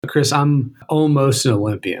Chris, I'm almost an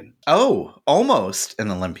Olympian. Oh, almost an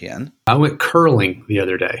Olympian. I went curling the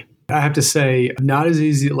other day. I have to say, not as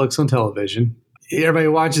easy as it looks on television. Everybody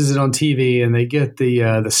watches it on TV and they get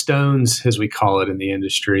the stones, as we call it in the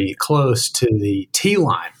industry, close to the tee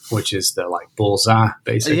line, which is the bullseye,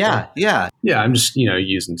 basically. Yeah. I'm just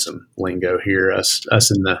using some lingo here. Us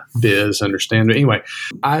in the biz understand. But anyway,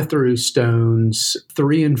 I threw stones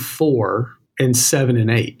 3 and 4 and 7 and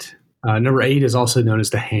 8. Number 8 is also known as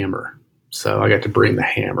the hammer. So I got to bring the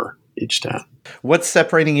hammer each time. What's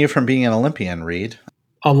separating you from being an Olympian, Reed?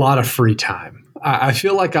 A lot of free time. I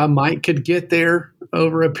feel like I could get there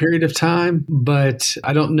over a period of time, but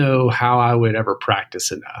I don't know how I would ever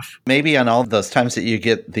practice enough. Maybe on all those times that you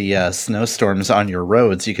get the snowstorms on your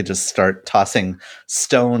roads, you could just start tossing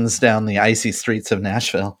stones down the icy streets of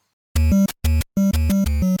Nashville.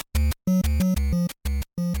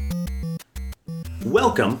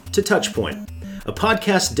 Welcome to Touchpoint, a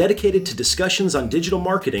podcast dedicated to discussions on digital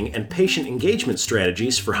marketing and patient engagement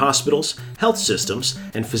strategies for hospitals, health systems,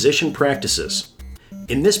 and physician practices.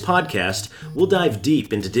 In this podcast, we'll dive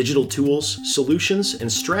deep into digital tools, solutions, and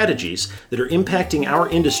strategies that are impacting our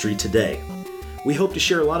industry today. We hope to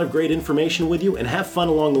share a lot of great information with you and have fun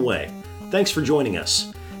along the way. Thanks for joining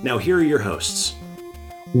us. Now here are your hosts.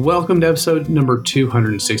 Welcome to episode number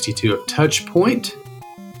 262 of Touchpoint.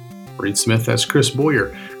 Reed Smith, that's Chris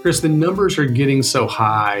Boyer. Chris, the numbers are getting so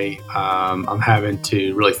high, I'm having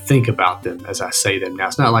to really think about them as I say them now.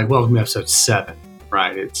 It's not like welcome to episode 7,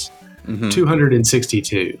 right? It's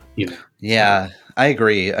 262, Yeah, I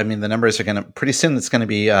agree. I mean, the numbers are pretty soon it's going to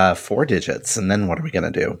be 4 digits. And then what are we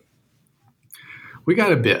going to do? We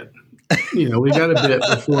got a bit. We got a bit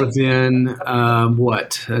before then.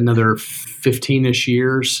 Another 15-ish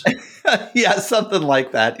years? Yeah, something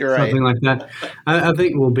like that. You're right. Something like that. I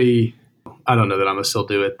think we'll be, I don't know that I'm going to still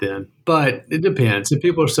do it then, but it depends. If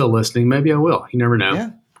people are still listening, maybe I will. You never know. Yeah.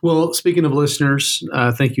 Well, speaking of listeners,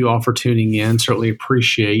 thank you all for tuning in. Certainly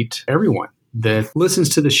appreciate everyone that listens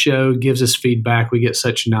to the show, gives us feedback. We get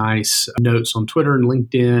such nice notes on Twitter and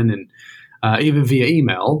LinkedIn and even via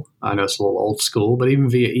email. I know it's a little old school, but even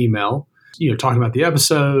via email, talking about the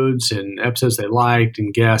episodes and episodes they liked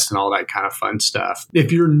and guests and all that kind of fun stuff.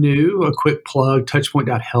 If you're new, a quick plug,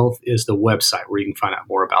 touchpoint.health is the website where you can find out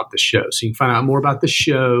more about the show. So you can find out more about the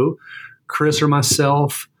show, Chris or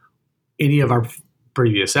myself, any of our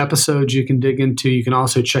previous episodes you can dig into. You can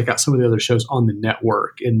also check out some of the other shows on the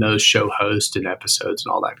network and those show hosts and episodes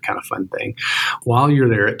and all that kind of fun thing. While you're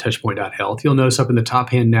there at touchpoint.health, you'll notice up in the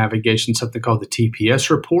top-hand navigation something called the TPS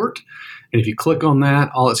report. And if you click on that,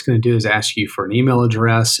 all it's going to do is ask you for an email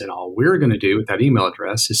address. And all we're going to do with that email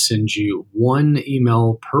address is send you 1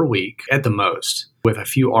 email per week at the most with a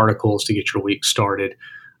few articles to get your week started.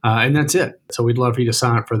 And that's it. So we'd love for you to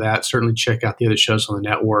sign up for that. Certainly check out the other shows on the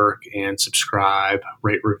network and subscribe,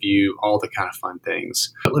 rate, review, all the kind of fun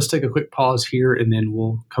things. But let's take a quick pause here and then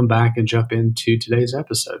we'll come back and jump into today's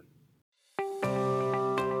episode.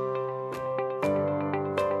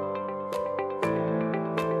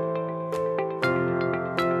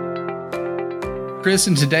 Chris,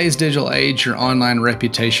 in today's digital age, your online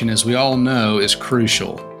reputation, as we all know, is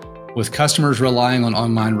crucial. With customers relying on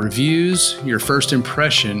online reviews, your first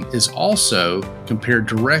impression is also compared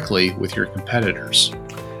directly with your competitors.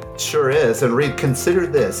 Sure is. And Reed, consider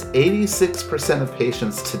this. 86% of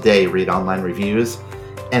patients today read online reviews,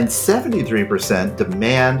 and 73%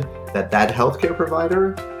 demand that healthcare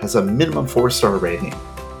provider has a minimum 4-star rating.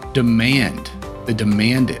 Demand. They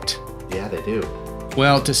demand it. Yeah, they do.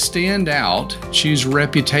 Well, to stand out, choose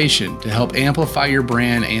reputation to help amplify your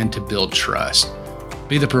brand and to build trust.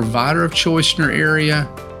 Be the provider of choice in your area,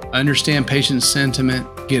 understand patient sentiment,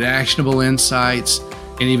 get actionable insights,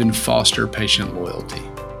 and even foster patient loyalty.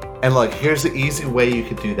 And look, here's the easy way you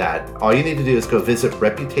could do that. All you need to do is go visit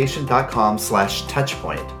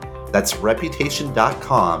reputation.com/touchpoint. That's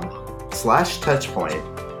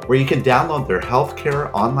reputation.com/touchpoint, where you can download their healthcare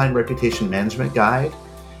online reputation management guide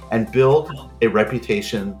and build a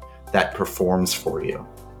reputation that performs for you.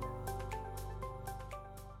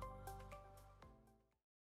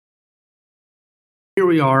 Here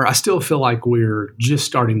we are. I still feel like we're just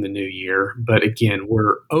starting the new year, but again,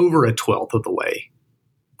 we're over a 12th of the way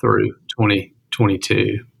through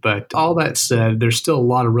 2022. But all that said, there's still a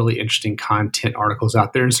lot of really interesting content articles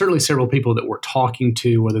out there, and certainly several people that we're talking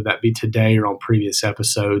to, whether that be today or on previous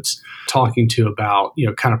episodes, talking to about,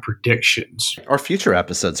 kind of predictions. Or future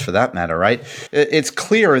episodes for that matter, right? It's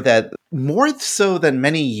clear that more so than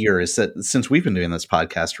many years that since we've been doing this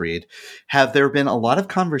podcast, Reed, have there been a lot of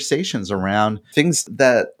conversations around things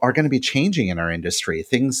that are going to be changing in our industry,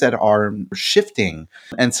 things that are shifting.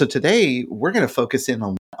 And so today we're going to focus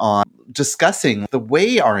in on discussing the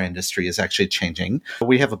way our industry is actually changing.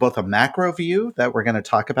 We have both a macro view that we're going to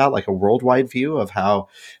talk about, like a worldwide view of how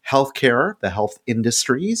healthcare, the health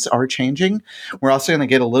industries are changing. We're also going to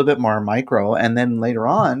get a little bit more micro. And then later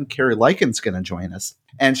on, Carrie Lycan's going to join us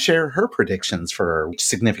and share her predictions for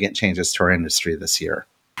significant changes to our industry this year.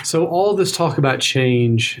 So all this talk about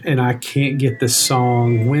change, and I can't get the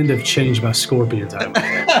song "Wind of Change" by Scorpions out of my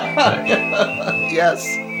head. Yes.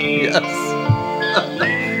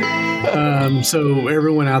 So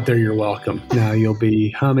everyone out there, you're welcome. Now you'll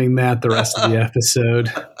be humming that the rest of the episode.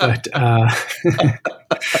 But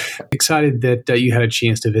excited that you had a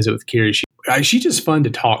chance to visit with Carrie. She's just fun to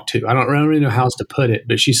talk to. I don't really know how else to put it,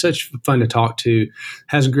 but she's such fun to talk to.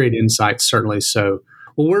 Has great insights, certainly. So,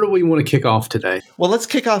 well, where do we want to kick off today? Well, let's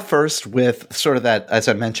kick off first with sort of that, as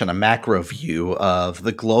I mentioned, a macro view of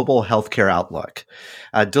the global healthcare outlook.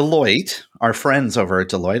 Deloitte, our friends over at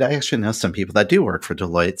Deloitte, I actually know some people that do work for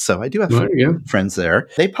Deloitte, so I do have friends there.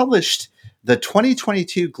 They published the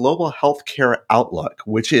 2022 Global Healthcare Outlook,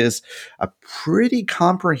 which is a pretty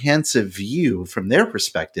comprehensive view from their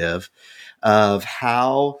perspective of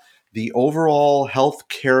how the overall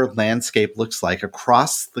healthcare landscape looks like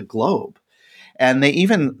across the globe. And they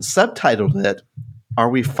even subtitled it, "Are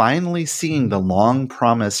we finally seeing the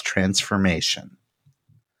long-promised transformation?"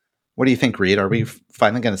 What do you think, Reed? Are we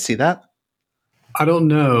finally going to see that? I don't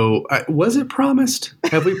know. Was it promised?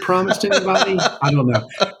 Have we promised anybody? I don't know.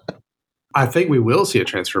 I think we will see a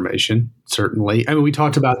transformation, certainly. I mean, we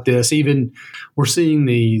talked about this. Even we're seeing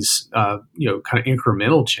these, kind of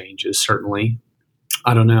incremental changes, certainly.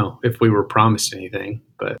 I don't know if we were promised anything,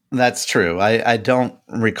 but that's true. I don't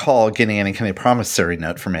recall getting any kind of promissory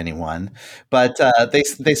note from anyone, but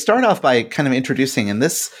they start off by kind of introducing, and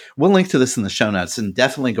this we'll link to this in the show notes, and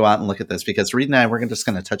definitely go out and look at this because Reed and I we're just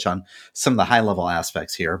going to touch on some of the high level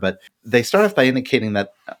aspects here. But they start off by indicating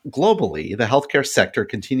that globally, the healthcare sector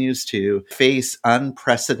continues to face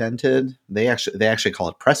unprecedented. They actually call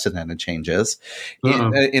it precedented changes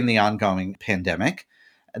in the ongoing pandemic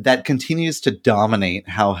that continues to dominate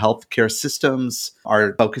how healthcare systems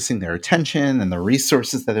are focusing their attention and the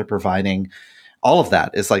resources that they're providing. All of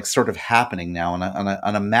that is like sort of happening now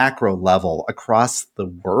on a macro level across the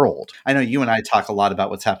world. I know you and I talk a lot about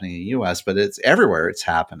what's happening in the US, but it's everywhere it's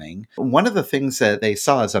happening. One of the things that they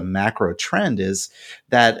saw as a macro trend is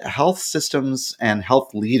that health systems and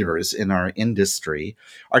health leaders in our industry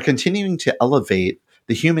are continuing to elevate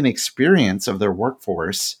the human experience of their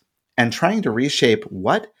workforce and trying to reshape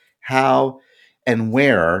what, how, and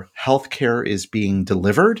where healthcare is being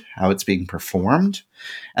delivered, how it's being performed.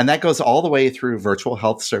 And that goes all the way through virtual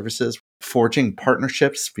health services, forging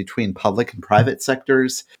partnerships between public and private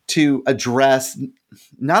sectors to address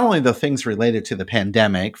not only the things related to the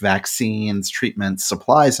pandemic, vaccines, treatments,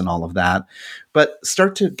 supplies, and all of that, but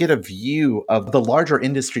start to get a view of the larger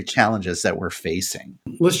industry challenges that we're facing.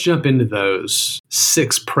 Let's jump into those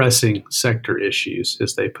 6 pressing sector issues,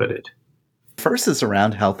 as they put it. First is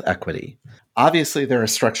around health equity. Obviously, there are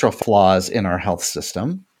structural flaws in our health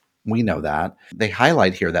system. We know that. They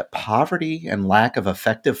highlight here that poverty and lack of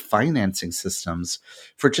effective financing systems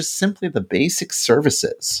for just simply the basic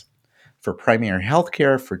services, for primary health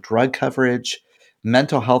care, for drug coverage,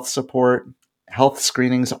 mental health support, health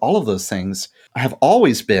screenings, all of those things have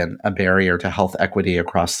always been a barrier to health equity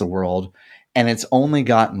across the world, and it's only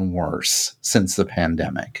gotten worse since the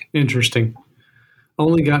pandemic. Interesting.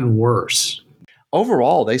 Only gotten worse.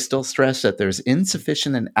 Overall, they still stress that there's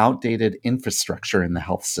insufficient and outdated infrastructure in the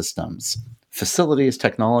health systems, facilities,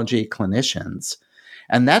 technology, clinicians,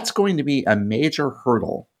 and that's going to be a major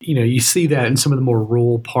hurdle. You see that in some of the more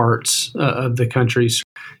rural parts of the countries.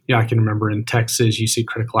 I can remember in Texas, you see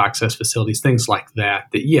critical access facilities, things like that,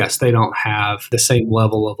 yes, they don't have the same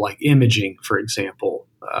level of like imaging, for example,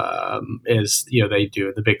 as they do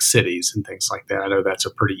in the big cities and things like that. I know that's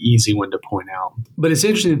a pretty easy one to point out. But it's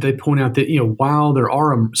interesting that they point out that, while there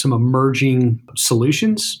are some emerging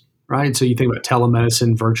solutions, right? So you think about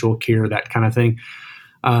telemedicine, virtual care, that kind of thing.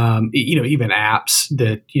 Even apps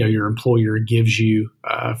that, your employer gives you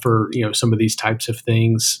for, some of these types of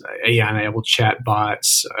things, AI-enabled chat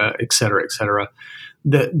bots, et cetera, et cetera.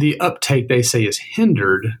 The uptake, they say, is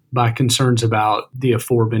hindered by concerns about the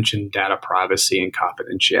aforementioned data privacy and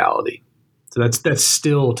confidentiality. So that's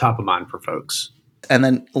still top of mind for folks. And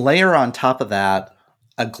then layer on top of that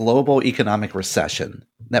a global economic recession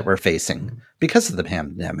that we're facing because of the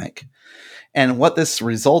pandemic. And what this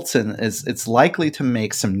results in is it's likely to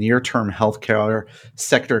make some near-term healthcare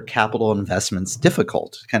sector capital investments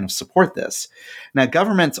difficult to kind of support this. Now,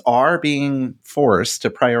 governments are being forced to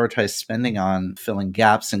prioritize spending on filling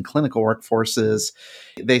gaps in clinical workforces.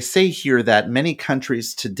 They say here that many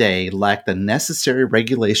countries today lack the necessary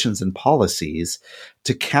regulations and policies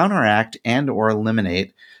to counteract and or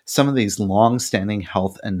eliminate some of these long-standing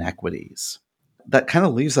health inequities. That kind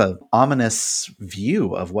of leaves an ominous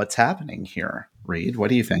view of what's happening here. Reed, what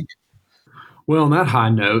do you think? Well, on that high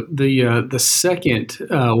note, the second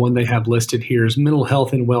one they have listed here is mental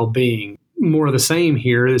health and well-being. More of the same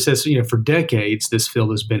here. It says, for decades, this field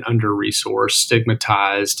has been under-resourced,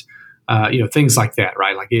 stigmatized, things like that,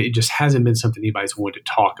 right? Like it just hasn't been something anybody's wanted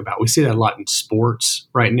to talk about. We see that a lot in sports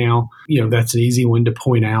right now. That's an easy one to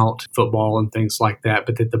point out, football and things like that.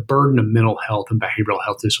 But that the burden of mental health and behavioral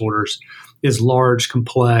health disorders is large,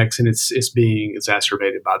 complex, and it's being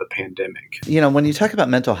exacerbated by the pandemic. When you talk about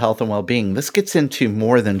mental health and well-being, this gets into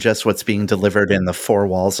more than just what's being delivered in the four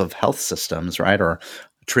walls of health systems, right? Or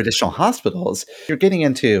traditional hospitals. You're getting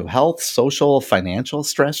into health, social, financial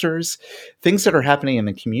stressors, things that are happening in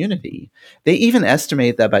the community. They even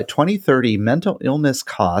estimate that by 2030, mental illness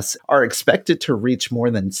costs are expected to reach more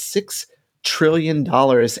than $6 trillion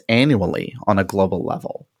annually on a global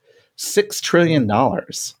level. $6 trillion.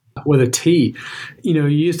 With a T, you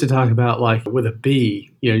used to talk about like with a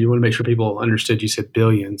B, you want to make sure people understood you said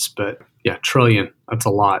billions, but yeah, trillion, that's a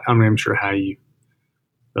lot. I'm not even sure how you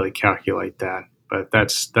really calculate that, but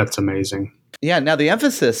that's amazing. Yeah. Now the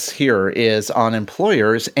emphasis here is on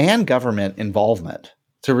employers and government involvement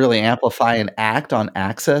to really amplify and act on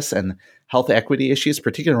access and health equity issues,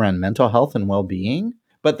 particularly around mental health and well-being.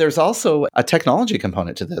 But there's also a technology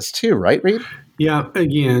component to this too, right, Reed? Yeah,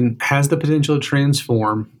 again, has the potential to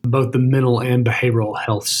transform both the mental and behavioral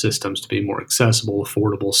health systems to be more accessible,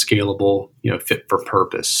 affordable, scalable, fit for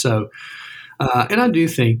purpose. So, and I do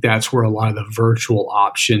think that's where a lot of the virtual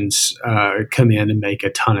options come in and make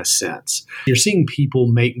a ton of sense. You're seeing people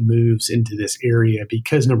make moves into this area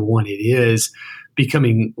because, number one, it is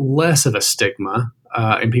becoming less of a stigma,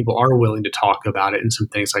 and people are willing to talk about it and some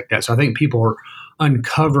things like that. So I think people are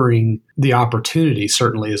uncovering the opportunity,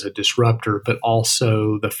 certainly as a disruptor, but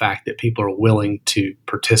also the fact that people are willing to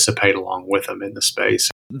participate along with them in the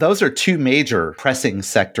space. Those are two major pressing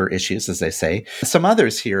sector issues, as they say. Some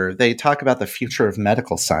others here, they talk about the future of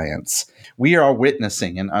medical science. We are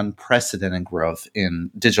witnessing an unprecedented growth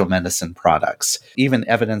in digital medicine products, even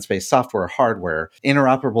evidence-based software, hardware,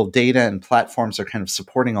 interoperable data and platforms are kind of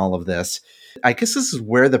supporting all of this. I guess this is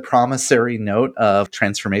where the promissory note of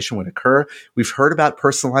transformation would occur. We've heard about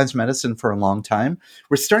personalized medicine for a long time.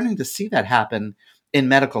 We're starting to see that happen in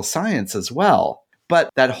medical science as well. But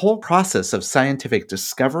that whole process of scientific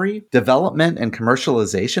discovery, development, and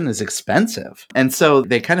commercialization is expensive. And so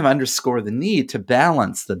they kind of underscore the need to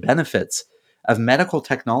balance the benefits of medical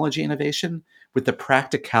technology innovation with the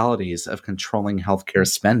practicalities of controlling healthcare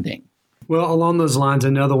spending. Well, along those lines,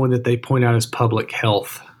 another one that they point out is public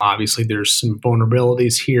health. Obviously, there's some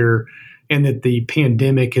vulnerabilities here, and that the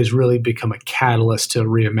pandemic has really become a catalyst to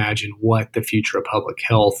reimagine what the future of public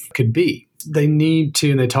health could be. They need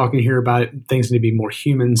to, and they're talking here about it, things need to be more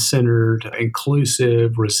human-centered,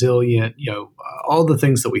 inclusive, resilient, all the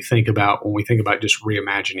things that we think about when we think about just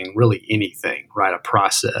reimagining really anything, right? A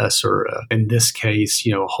process or, in this case,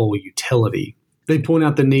 a whole utility. They point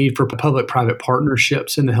out the need for public-private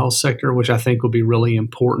partnerships in the health sector, which I think will be really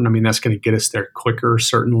important. I mean, that's going to get us there quicker,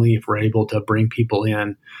 certainly, if we're able to bring people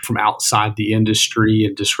in from outside the industry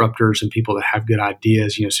and disruptors and people that have good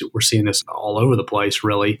ideas. So we're seeing this all over the place,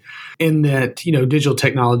 really. And that, digital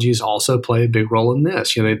technologies also play a big role in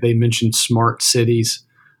this. They mentioned smart cities.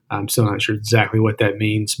 I'm still not sure exactly what that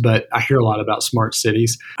means, but I hear a lot about smart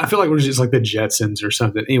cities. I feel like we're just like the Jetsons or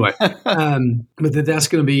something. Anyway, but that's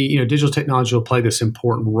going to be, digital technology will play this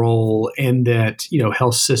important role, and that,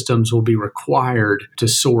 health systems will be required to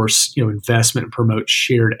source, investment and promote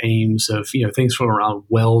shared aims of, things from around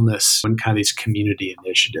wellness and kind of these community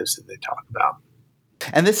initiatives that they talk about.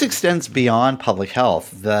 And this extends beyond public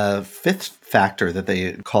health. The fifth factor that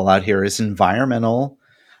they call out here is environmental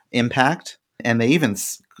impact. And they even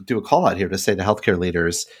do a call out here to say to healthcare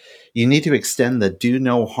leaders, you need to extend the do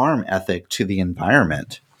no harm ethic to the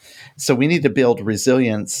environment. So we need to build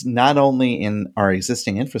resilience not only in our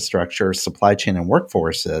existing infrastructure, supply chain, and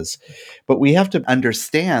workforces, but we have to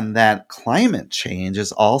understand that climate change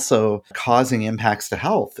is also causing impacts to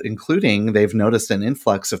health, including they've noticed an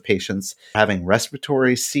influx of patients having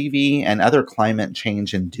respiratory, CV, and other climate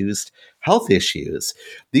change-induced health issues.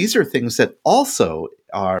 These are things that also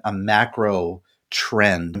are a macro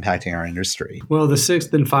trend impacting our industry? Well, the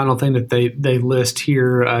sixth and final thing that they list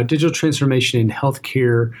here, digital transformation in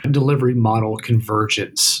healthcare delivery model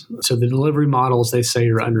convergence. So the delivery models, they say,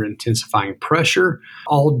 are under intensifying pressure,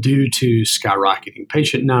 all due to skyrocketing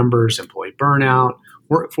patient numbers, employee burnout,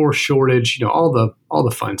 workforce shortage, all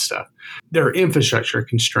the fun stuff. There are infrastructure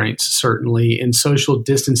constraints, certainly, and social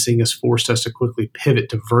distancing has forced us to quickly pivot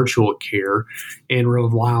to virtual care and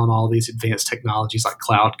rely on all these advanced technologies like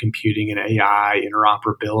cloud computing and AI,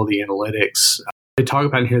 interoperability, analytics. They talk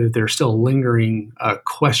about in here that there are still lingering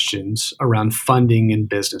questions around funding and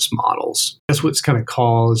business models. That's what's kind of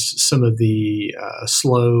caused some of the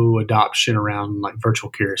slow adoption around like virtual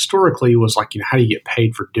care historically was like, how do you get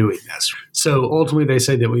paid for doing this? So ultimately, they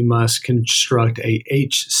say that we must construct a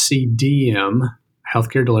HCDM,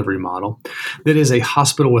 healthcare delivery model, that is a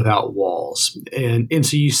hospital without walls. And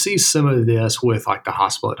so you see some of this with like the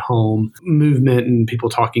hospital at home movement and people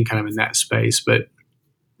talking kind of in that space, but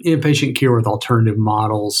inpatient care with alternative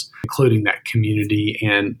models, including that community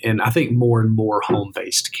and I think more and more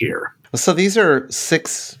home-based care. So these are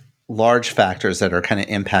 6 large factors that are kind of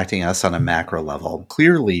impacting us on a macro level.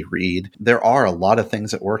 Clearly, Reed, there are a lot of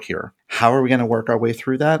things at work here. How are we going to work our way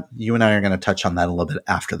through that? You and I are going to touch on that a little bit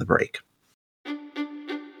after the break.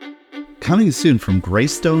 Coming soon from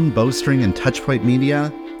Greystone, Bowstring, and Touchpoint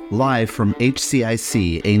Media, live from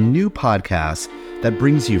HCIC, a new podcast that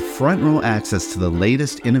brings you front row access to the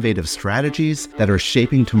latest innovative strategies that are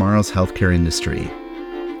shaping tomorrow's healthcare industry.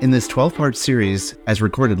 In this 12-part series, as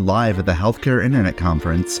recorded live at the Healthcare Internet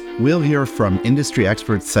Conference, we'll hear from industry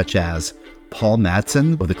experts such as Paul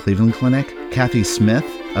Madsen of the Cleveland Clinic, Kathy Smith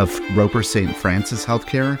of Roper St. Francis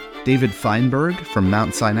Healthcare, David Feinberg from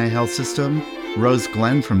Mount Sinai Health System, Rose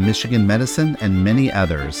Glenn from Michigan Medicine, and many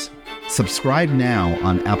others. Subscribe now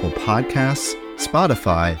on Apple Podcasts,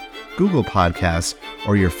 Spotify, Google Podcasts,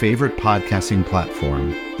 or your favorite podcasting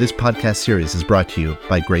platform. This podcast series is brought to you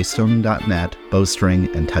by Greystone.net,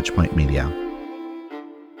 Bowstring, and Touchpoint Media.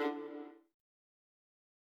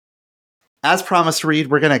 As promised, Reed,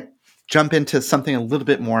 we're going to jump into something a little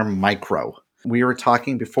bit more micro. We were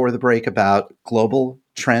talking before the break about global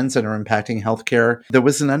trends that are impacting healthcare. There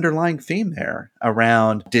was an underlying theme there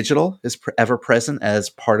around digital is ever present as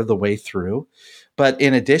part of the way through. But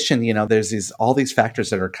in addition, there's all these factors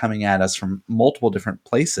that are coming at us from multiple different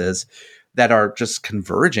places that are just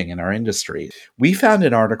converging in our industry. We found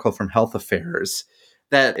an article from Health Affairs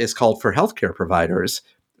that is called For Healthcare Providers,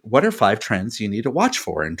 What are 5 Trends You Need to Watch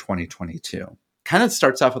For in 2022? Kind of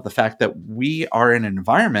starts off with the fact that we are in an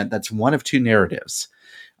environment that's one of 2 narratives.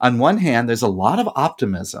 On one hand, there's a lot of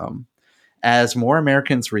optimism as more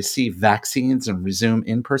Americans receive vaccines and resume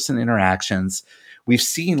in-person interactions. We've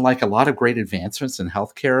seen like a lot of great advancements in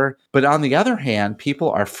healthcare. But on the other hand, people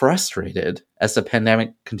are frustrated as the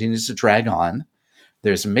pandemic continues to drag on.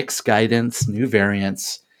 There's mixed guidance, new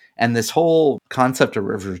variants, and this whole concept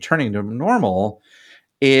of returning to normal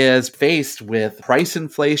is faced with price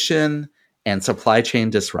inflation and supply chain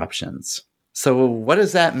disruptions. So what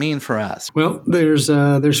does that mean for us? Well, there's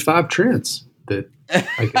 5 trends that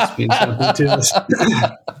I guess mean something to us.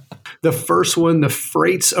 The first one, the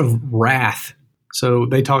freights of wrath. So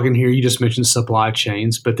they talk in here, you just mentioned supply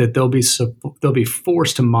chains, but that they'll be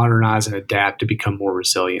forced to modernize and adapt to become more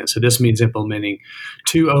resilient. So this means implementing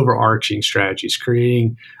 2 overarching strategies,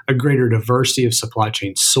 creating a greater diversity of supply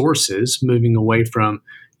chain sources, moving away from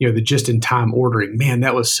the just-in-time ordering. Man,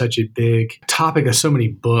 that was such a big topic of so many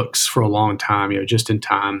books for a long time,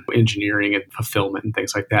 just-in-time engineering and fulfillment and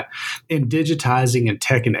things like that. And digitizing and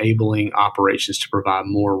tech-enabling operations to provide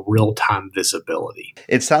more real-time visibility.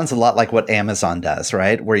 It sounds a lot like what Amazon does,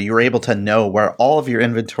 right? Where you're able to know where all of your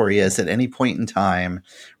inventory is at any point in time,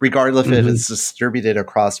 regardless if it's distributed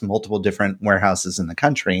across multiple different warehouses in the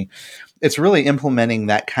country. It's really implementing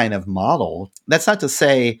that kind of model. That's not to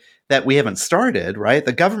say that we haven't started, right?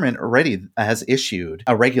 The government already has issued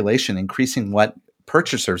a regulation increasing what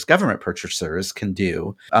government purchasers can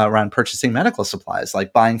do around purchasing medical supplies,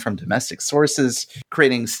 like buying from domestic sources,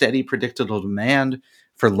 creating steady, predictable demand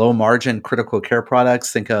for low margin critical care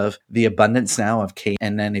products. Think of the abundance now of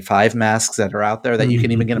KN95 masks that are out there that you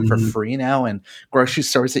can even get them for free now in grocery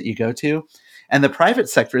stores that you go to. And the private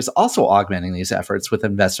sector is also augmenting these efforts with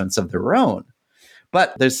investments of their own.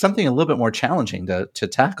 But there's something a little bit more challenging to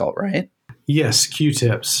tackle, right? Yes,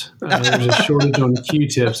 Q-tips. There's a shortage on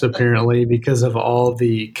Q-tips, apparently, because of all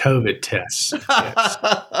the COVID tests. Yes.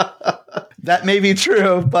 That may be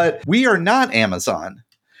true, but we are not Amazon.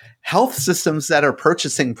 health systems that are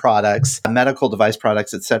purchasing products, medical device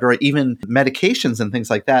products, et cetera, even medications and things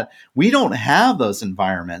like that, we don't have those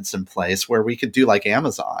environments in place where we could do like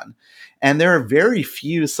Amazon. And there are very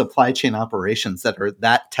few supply chain operations that are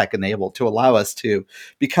that tech enabled to allow us to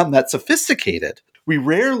become that sophisticated. We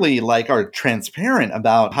rarely are transparent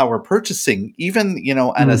about how we're purchasing, even,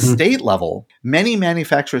 at a state level. Many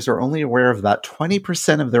manufacturers are only aware of about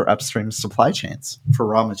 20% of their upstream supply chains for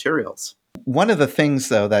raw materials. One of the things,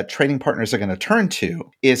 though, that trading partners are going to turn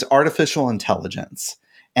to is artificial intelligence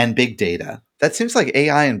and big data. That seems like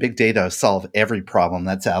AI and big data solve every problem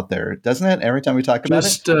that's out there, doesn't it? Every time we talk about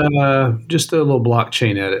it? Just a little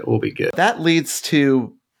blockchain edit will be good. That leads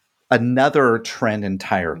to another trend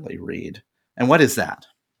entirely, Reed. And what is that?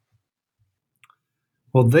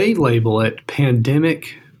 Well, they label it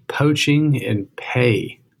pandemic, poaching, and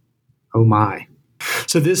pay. Oh, my.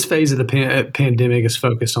 So this phase of the pandemic is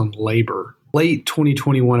focused on labor. Late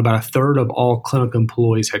 2021, about a third of all clinical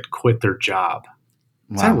employees had quit their job.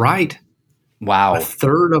 Wow. Is that right? Wow. A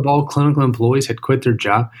third of all clinical employees had quit their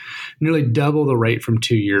job, nearly double the rate from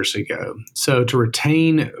 2 years ago. So to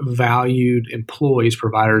retain valued employees,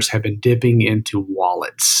 providers have been dipping into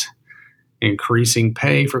wallets, increasing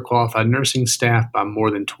pay for qualified nursing staff by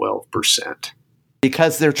more than 12%.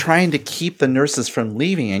 Because they're trying to keep the nurses from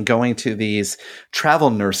leaving and going to these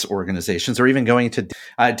travel nurse organizations or even going to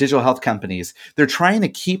digital health companies. They're trying to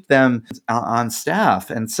keep them on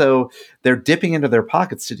staff. And so they're dipping into their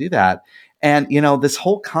pockets to do that. And, this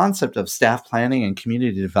whole concept of staff planning and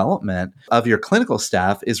community development of your clinical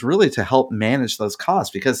staff is really to help manage those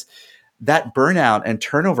costs, because that burnout and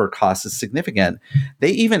turnover cost is significant.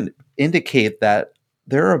 They even indicate that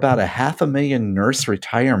there are about 500,000 nurse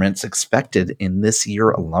retirements expected in this year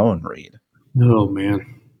alone, Reed. Oh,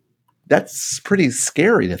 man. That's pretty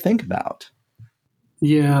scary to think about.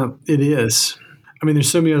 Yeah, it is. I mean,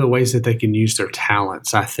 there's so many other ways that they can use their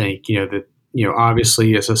talents, I think,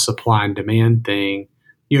 obviously it's a supply and demand thing.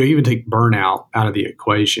 Even take burnout out of the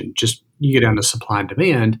equation. Just you get down to supply and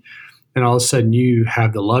demand, and all of a sudden you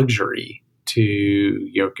have the luxury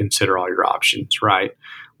to, consider all your options, right?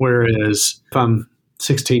 Whereas if I'm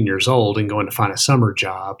 16 years old and going to find a summer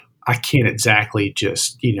job, I can't exactly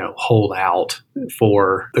just, hold out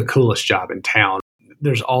for the coolest job in town.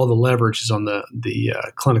 There's all the leverages on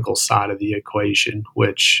the clinical side of the equation,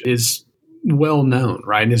 which is well known,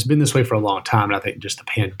 right? And it's been this way for a long time. And I think just the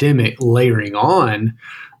pandemic layering on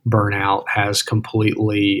burnout has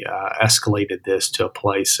completely escalated this to a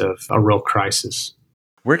place of a real crisis.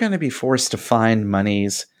 We're going to be forced to find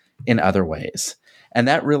monies in other ways. And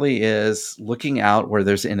that really is looking out where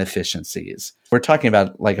there's inefficiencies. We're talking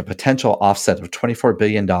about a potential offset of $24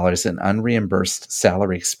 billion in unreimbursed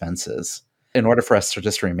salary expenses in order for us to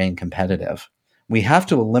just remain competitive. We have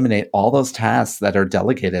to eliminate all those tasks that are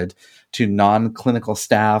delegated to non-clinical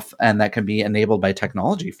staff and that can be enabled by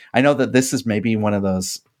technology. I know that this is maybe one of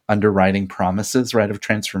those underwriting promises, right, of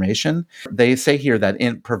transformation. They say here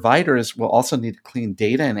that providers will also need to clean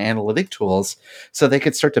data and analytic tools so they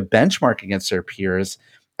could start to benchmark against their peers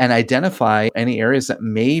and identify any areas that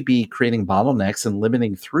may be creating bottlenecks and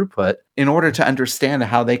limiting throughput in order to understand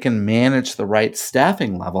how they can manage the right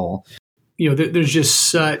staffing level. There's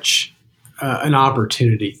just such an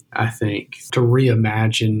opportunity, I think, to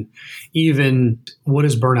reimagine even what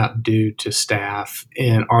does burnout do to staff,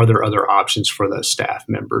 and are there other options for those staff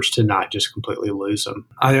members to not just completely lose them?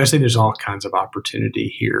 I think there's all kinds of opportunity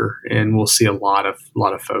here, and we'll see a lot of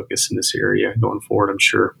focus in this area going forward, I'm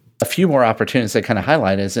sure. A few more opportunities they kind of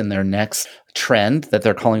highlight is in their next trend that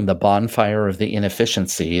they're calling the bonfire of the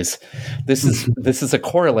inefficiencies. This is a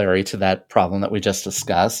corollary to that problem that we just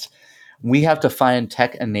discussed. We have to find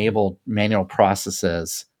tech-enabled manual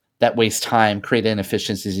processes that waste time, create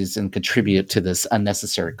inefficiencies, and contribute to this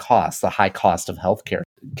unnecessary cost, the high cost of healthcare.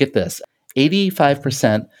 Get this,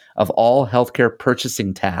 85% of all healthcare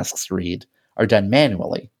purchasing tasks, Reed, are done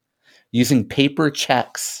manually, using paper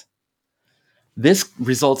checks. This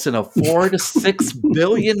results in a $4 to $6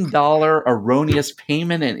 billion erroneous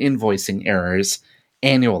payment and invoicing errors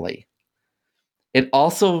annually. It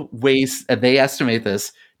also wastes, they estimate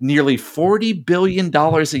this, nearly $40 billion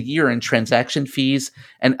a year in transaction fees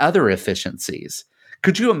and other efficiencies.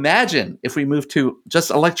 Could you imagine if we moved to just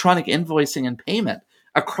electronic invoicing and payment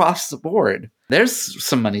across the board? There's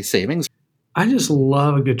some money savings. I just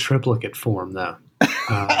love a good triplicate form, though.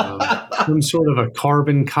 Some sort of a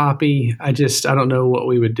carbon copy. I don't know what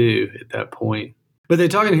we would do at that point. But they're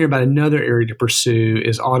talking here about another area to pursue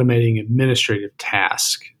is automating administrative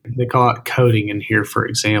tasks. They call it coding in here, for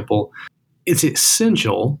example. It's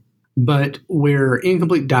essential, but where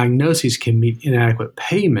incomplete diagnoses can meet inadequate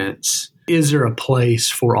payments, is there a place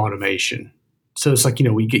for automation? So it's like,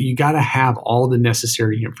 you got to have all the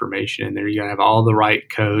necessary information in there. You got to have all the right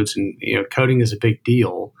codes, and, coding is a big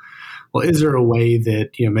deal. Well, is there a way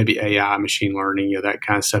that, maybe AI, machine learning, that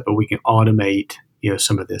kind of stuff, but we can automate,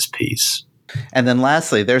 some of this piece? And then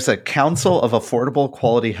lastly, there's a Council of Affordable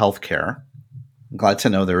Quality Healthcare. I'm glad to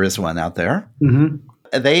know there is one out there.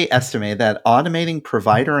 Mm-hmm. They estimate that automating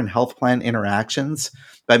provider and health plan interactions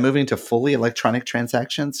by moving to fully electronic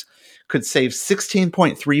transactions could save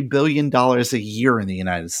 $16.3 billion a year in the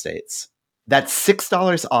United States. That's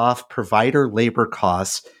 $6 off provider labor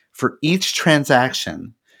costs for each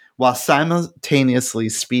transaction while simultaneously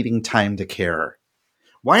speeding time to care.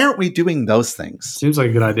 Why aren't we doing those things? Seems like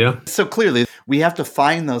a good idea. So clearly, we have to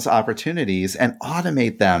find those opportunities and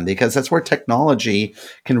automate them, because that's where technology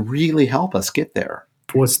can really help us get there.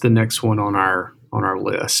 What's the next one on our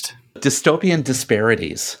list? Dystopian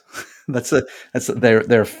disparities. That's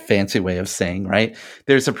their fancy way of saying, right?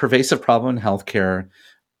 There's a pervasive problem in healthcare,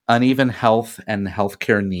 uneven health and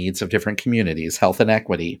healthcare needs of different communities, health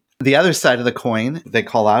inequity. The other side of the coin they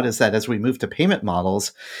call out is that as we move to payment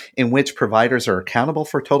models in which providers are accountable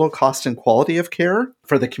for total cost and quality of care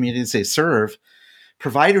for the communities they serve,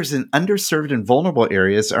 providers in underserved and vulnerable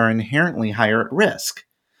areas are inherently higher at risk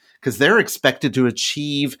because they're expected to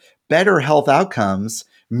achieve better health outcomes,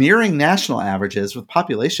 mirroring national averages with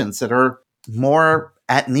populations that are more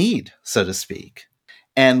at need, so to speak.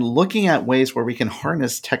 And looking at ways where we can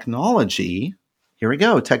harness technology, here we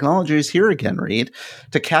go, technology is here again, Reed,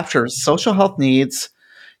 to capture social health needs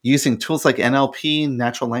using tools like NLP,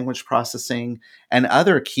 natural language processing, and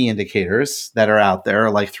other key indicators that are out there,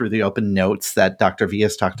 like through the open notes that Dr. V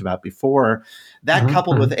has talked about before. That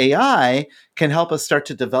coupled with AI can help us start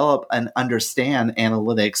to develop and understand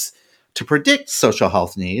analytics to predict social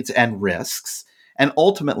health needs and risks and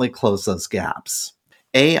ultimately close those gaps.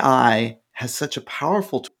 AI has such a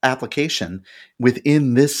powerful application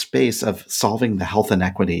within this space of solving the health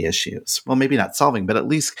inequity issues. Well, maybe not solving, but at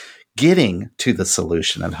least getting to the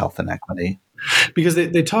solution of health inequity. Because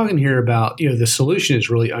they talk in here about, the solution is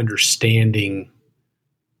really understanding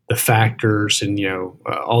the factors and,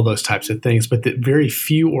 all those types of things, but that very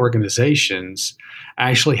few organizations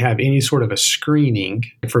actually have any sort of a screening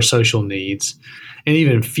for social needs, and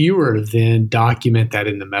even fewer then document that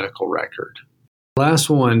in the medical record. Last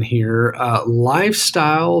one here,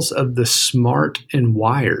 lifestyles of the smart and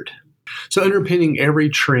wired. So underpinning every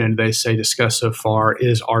trend they say discussed so far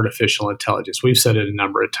is artificial intelligence. We've said it a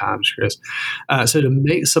number of times, Chris. So to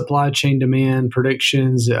make supply chain demand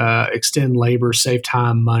predictions, extend labor, save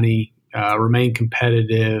time, money, remain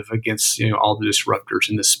competitive against all the disruptors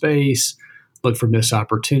in the space, look for missed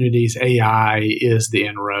opportunities. AI is the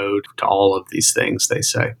inroad to all of these things, they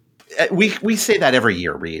say. We say that every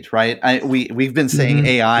year, Reed, right? We've been saying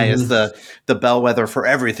AI is the bellwether for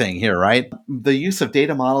everything here, right? The use of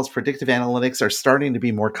data models, predictive analytics are starting to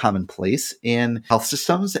be more commonplace in health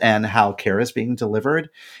systems and how care is being delivered.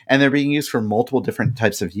 And they're being used for multiple different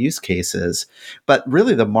types of use cases. But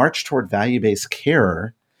really, the march toward value-based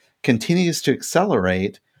care continues to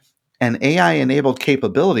accelerate, and AI-enabled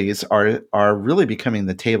capabilities are really becoming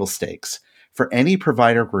the table stakes for any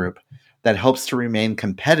provider group that helps to remain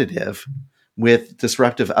competitive with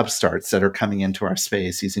disruptive upstarts that are coming into our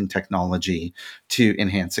space using technology to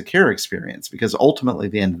enhance the care experience. Because ultimately,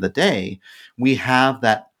 at the end of the day, we have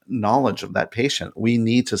that knowledge of that patient. We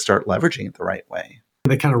need to start leveraging it the right way.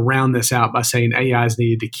 They kind of round this out by saying AI is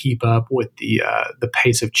needed to keep up with the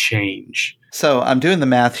pace of change. So I'm doing the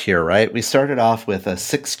math here, right? We started off with a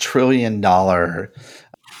 $6 trillion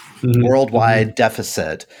worldwide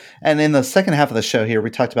deficit. And in the second half of the show here,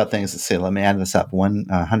 we talked about things that say, let me add this up,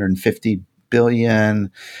 150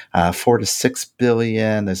 billion, 4 to 6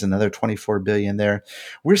 billion. There's another 24 billion there.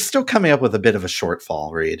 We're still coming up with a bit of a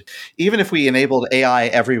shortfall, Reed. Even if we enabled AI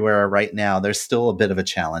everywhere right now, there's still a bit of a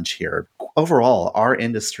challenge here. Overall, our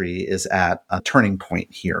industry is at a turning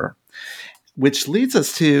point here, which leads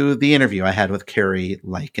us to the interview I had with Carrie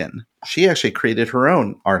Lycan. She actually created her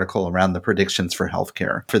own article around the predictions for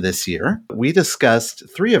healthcare for this year. We discussed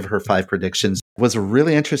 3 of her 5 predictions. It was a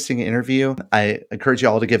really interesting interview. I encourage you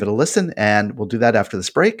all to give it a listen, and we'll do that after this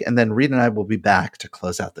break. And then Reed and I will be back to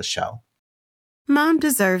close out the show. Mom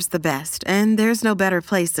deserves the best, and there's no better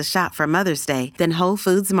place to shop for Mother's Day than Whole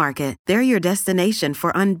Foods Market. They're your destination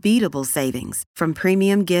for unbeatable savings, from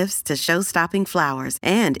premium gifts to show-stopping flowers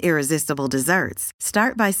and irresistible desserts.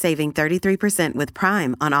 Start by saving 33% with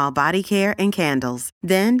Prime on all body care and candles.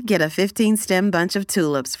 Then get a 15-stem bunch of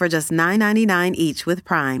tulips for just $9.99 each with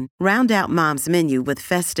Prime. Round out Mom's menu with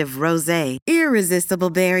festive rosé, irresistible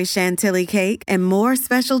berry chantilly cake, and more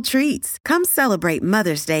special treats. Come celebrate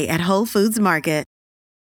Mother's Day at Whole Foods Market.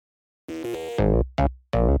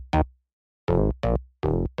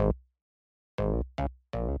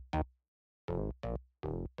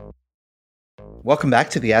 Welcome back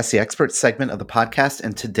to the Ask the Expert segment of the podcast.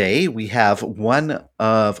 And today we have one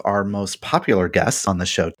of our most popular guests on the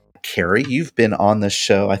show. Carrie, you've been on the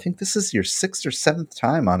show. I think this is your 6th or 7th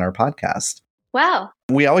time on our podcast. Wow.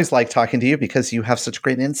 We always like talking to you because you have such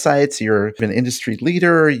great insights. You're an industry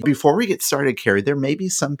leader. Before we get started, Carrie, there may be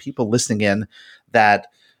some people listening in that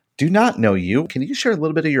do not know you. Can you share a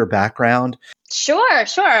little bit of your background? Sure.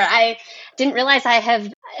 I didn't realize I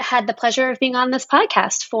have had the pleasure of being on this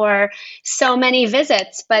podcast for so many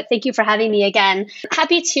visits, but thank you for having me again.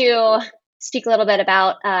 Happy to speak a little bit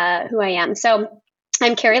about who I am. So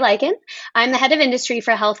I'm Carrie Lycan. I'm the head of industry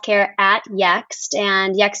for healthcare at Yext,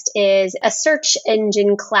 and Yext is a search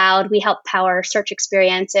engine cloud. We help power search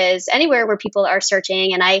experiences anywhere where people are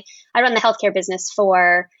searching, and I run the healthcare business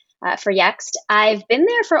for Yext. I've been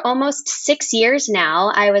there for almost 6 years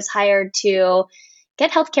now. I was hired to get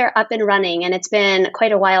healthcare up and running, and it's been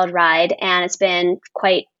quite a wild ride, and it's been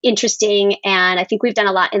quite interesting, and I think we've done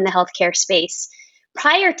a lot in the healthcare space.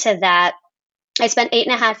 Prior to that, I spent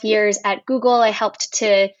 8.5 years at Google. I helped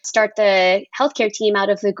to start the healthcare team out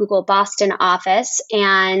of the Google Boston office,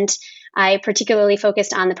 and I particularly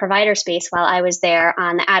focused on the provider space while I was there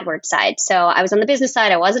on the AdWords side. So I was on the business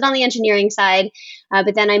side. I wasn't on the engineering side,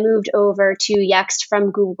 but then I moved over to Yext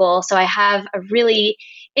from Google. So I have a really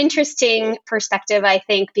interesting perspective, I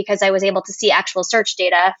think, because I was able to see actual search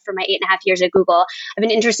data for my 8.5 years at Google. I have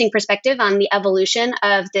an interesting perspective on the evolution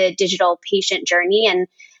of the digital patient journey and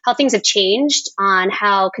how things have changed on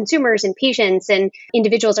how consumers and patients and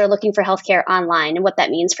individuals are looking for healthcare online and what that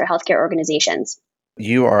means for healthcare organizations.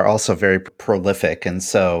 You are also very prolific. And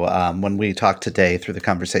so when we talk today through the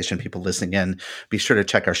conversation, people listening in, be sure to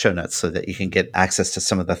check our show notes so that you can get access to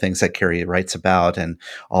some of the things that Carrie writes about and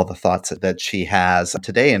all the thoughts that she has.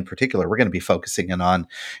 Today in particular, we're going to be focusing in on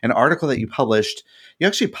an article that you published. You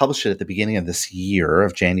actually published it at the beginning of this year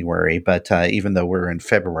of January, but even though we're in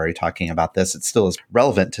February talking about this, it still is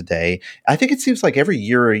relevant today. I think it seems like every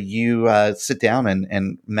year you sit down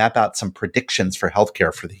and map out some predictions for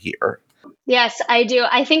healthcare for the year. Yes, I do.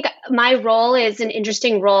 I think my role is an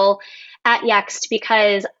interesting role at Yext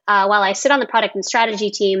because while I sit on the product and strategy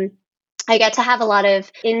team, I get to have a lot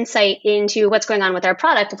of insight into what's going on with our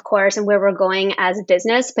product, of course, and where we're going as a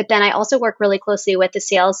business. But then I also work really closely with the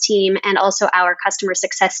sales team and also our customer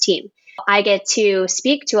success team. I get to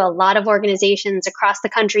speak to a lot of organizations across the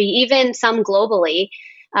country, even some globally,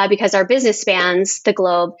 because our business spans the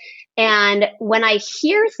globe. And when I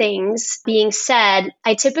hear things being said,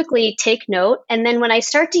 I typically take note. And then when I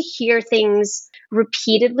start to hear things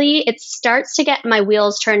repeatedly, it starts to get my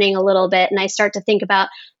wheels turning a little bit. And I start to think about,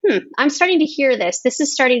 I'm starting to hear this. This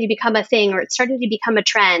is starting to become a thing, or it's starting to become a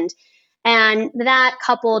trend. And that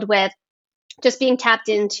coupled with just being tapped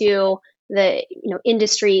into the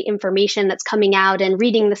industry information that's coming out and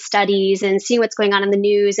reading the studies and seeing what's going on in the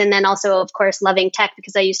news. And then also, of course, loving tech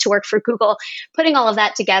because I used to work for Google. Putting all of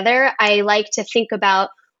that together, I like to think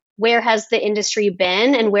about where has the industry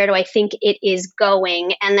been and where do I think it is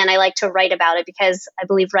going? And then I like to write about it because I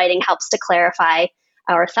believe writing helps to clarify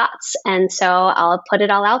our thoughts. And so I'll put it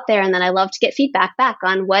all out there. And then I love to get feedback back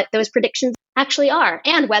on what those predictions actually are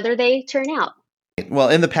and whether they turn out. Well,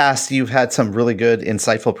 in the past, you've had some really good,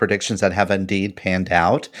 insightful predictions that have indeed panned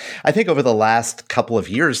out. I think over the last couple of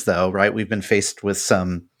years, though, right, we've been faced with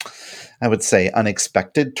some, I would say,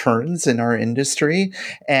 unexpected turns in our industry.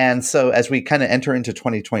 And so as we kind of enter into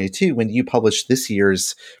 2022, when you publish this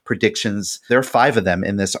year's predictions, there are 5 of them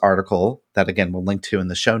in this article that, again, we'll link to in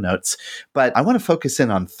the show notes. But I want to focus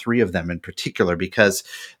in on 3 of them in particular, because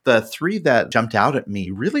the 3 that jumped out at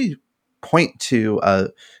me really point to a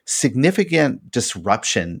significant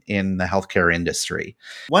disruption in the healthcare industry.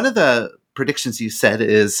 One of the predictions you said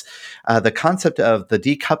is the concept of the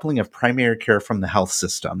decoupling of primary care from the health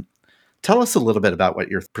system. Tell us a little bit about what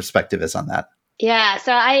your perspective is on that. Yeah,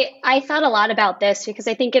 so I thought a lot about this because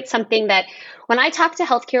I think it's something that when I talk to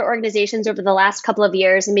healthcare organizations over the last couple of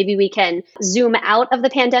years, and maybe we can zoom out of the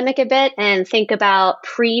pandemic a bit and think about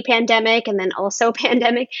pre-pandemic and then also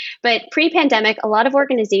pandemic, but pre-pandemic, a lot of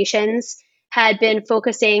organizations had been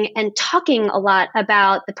focusing and talking a lot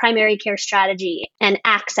about the primary care strategy and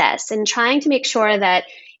access and trying to make sure that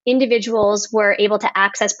individuals were able to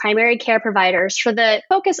access primary care providers for the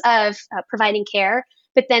focus of providing care.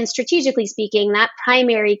 But then strategically speaking, that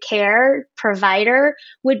primary care provider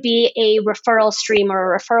would be a referral stream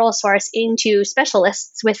or a referral source into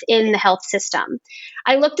specialists within the health system.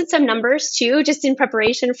 I looked at some numbers too, just in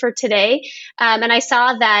preparation for today. And I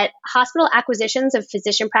saw that hospital acquisitions of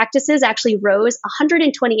physician practices actually rose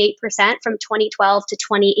 128% from 2012 to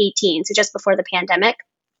 2018, so just before the pandemic.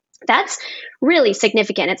 That's really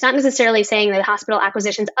significant. It's not necessarily saying that hospital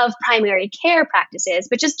acquisitions of primary care practices,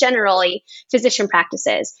 but just generally physician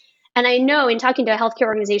practices. And I know in talking to healthcare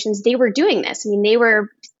organizations, they were doing this. I mean, they were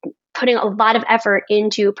putting a lot of effort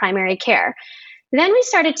into primary care. Then we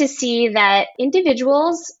started to see that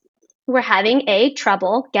individuals were having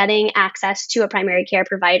trouble getting access to a primary care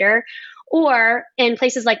provider, or in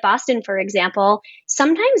places like Boston, for example,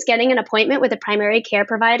 sometimes getting an appointment with a primary care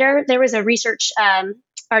provider. There was a research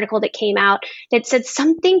article that came out that said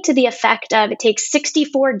something to the effect of it takes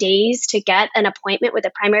 64 days to get an appointment with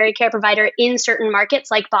a primary care provider in certain markets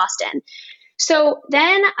like Boston. So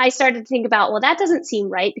then I started to think about, well, that doesn't seem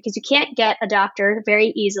right because you can't get a doctor very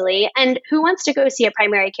easily. And who wants to go see a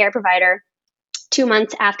primary care provider 2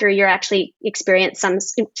 months after you're actually experienced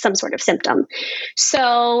some sort of symptom?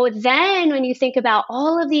 So then when you think about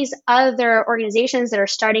all of these other organizations that are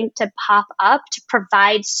starting to pop up to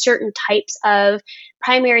provide certain types of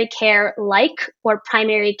primary care like or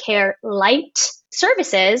primary care light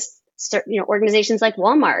services, organizations like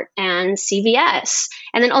Walmart and CVS,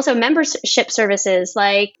 and then also membership services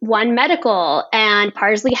like One Medical and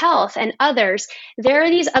Parsley Health and others. There are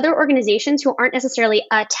these other organizations who aren't necessarily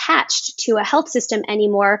attached to a health system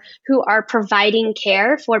anymore who are providing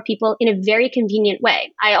care for people in a very convenient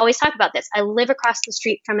way. I always talk about this. I live across the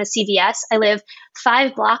street from a CVS. I live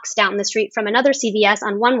 5 blocks down the street from another CVS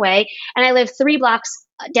on one way, and I live 3 blocks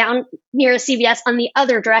down near a CVS on the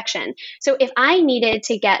other direction. So if I needed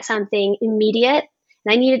to get something immediate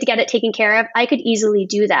and I needed to get it taken care of, I could easily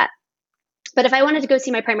do that. But if I wanted to go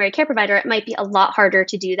see my primary care provider, it might be a lot harder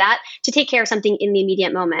to do that, to take care of something in the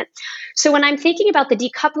immediate moment. So when I'm thinking about the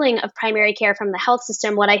decoupling of primary care from the health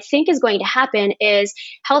system, what I think is going to happen is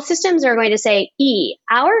health systems are going to say,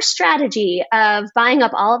 our strategy of buying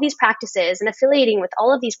up all of these practices and affiliating with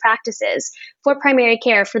all of these practices for primary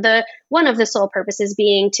care for one of the sole purposes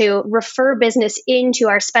being to refer business into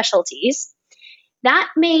our specialties, that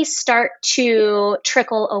may start to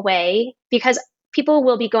trickle away because people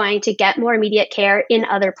will be going to get more immediate care in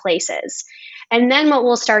other places. And then what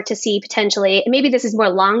we'll start to see potentially, and maybe this is more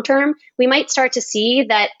long-term, we might start to see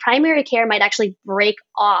that primary care might actually break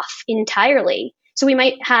off entirely. So we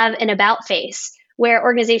might have an about face where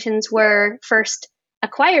organizations were first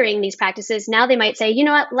acquiring these practices. Now they might say, you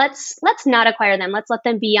know what, let's not acquire them. Let's let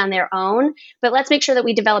them be on their own, but let's make sure that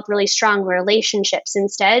we develop really strong relationships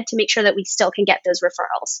instead to make sure that we still can get those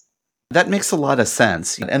referrals. That makes a lot of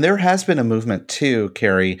sense. And there has been a movement too,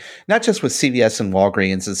 Carrie, not just with CVS and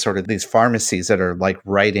Walgreens and sort of these pharmacies that are like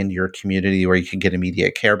right in your community where you can get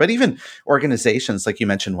immediate care, but even organizations like you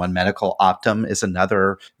mentioned, One Medical, Optum is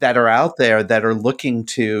another that are out there that are looking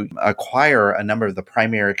to acquire a number of the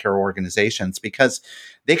primary care organizations because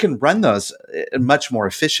they can run those much more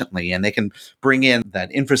efficiently and they can bring in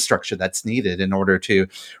that infrastructure that's needed in order to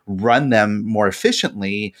run them more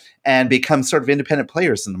efficiently and become sort of independent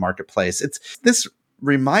players in the marketplace. This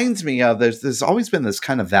reminds me of there's always been this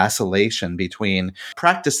kind of vacillation between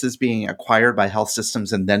practices being acquired by health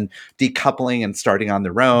systems and then decoupling and starting on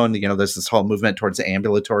their own. There's this whole movement towards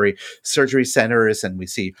ambulatory surgery centers and we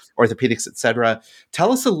see orthopedics, et cetera.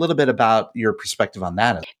 Tell us a little bit about your perspective on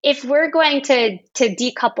that. If we're going to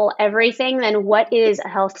decouple everything, then what is a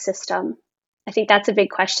health system? I think that's a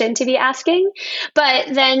big question to be asking.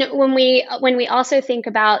 But then when we also think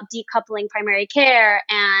about decoupling primary care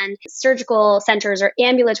and surgical centers or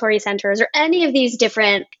ambulatory centers or any of these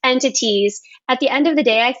different entities, at the end of the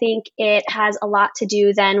day, I think it has a lot to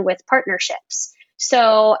do then with partnerships.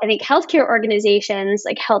 So I think healthcare organizations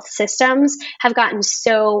like health systems have gotten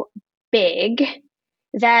so big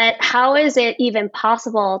that how is it even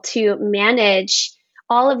possible to manage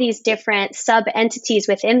all of these different sub-entities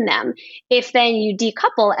within them? If then you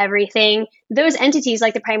decouple everything, those entities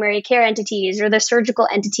like the primary care entities or the surgical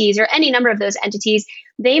entities or any number of those entities,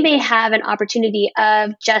 they may have an opportunity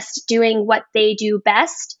of just doing what they do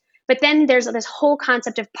best. But then there's this whole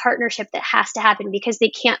concept of partnership that has to happen because they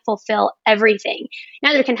can't fulfill everything.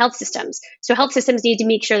 Neither can health systems. So health systems need to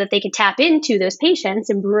make sure that they can tap into those patients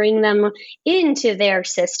and bring them into their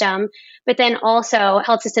system. But then also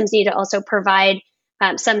health systems need to also provide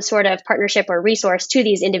some sort of partnership or resource to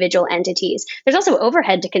these individual entities. There's also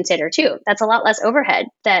overhead to consider too. That's a lot less overhead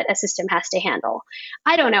that a system has to handle.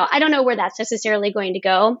 I don't know. I don't know where that's necessarily going to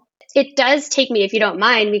go. It does take me, if you don't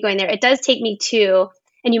mind me going there, it does take me to,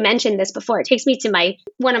 and you mentioned this before, it takes me to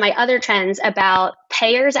one of my other trends about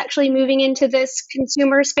payers actually moving into this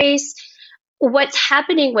consumer space. What's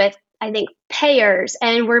happening with, I think, payers,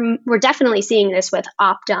 and we're definitely seeing this with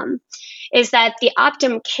Optum, is that the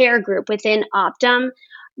Optum Care Group within Optum,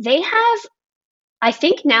 they have, I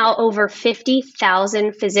think now over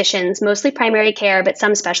 50,000 physicians, mostly primary care, but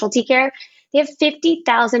some specialty care. They have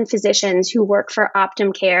 50,000 physicians who work for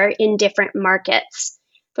Optum Care in different markets.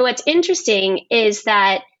 But what's interesting is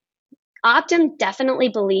that Optum definitely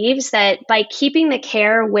believes that by keeping the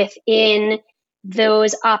care within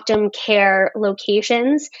those Optum Care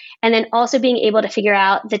locations, and then also being able to figure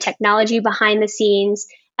out the technology behind the scenes,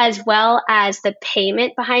 as well as the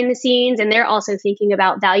payment behind the scenes. And they're also thinking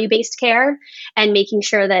about value-based care and making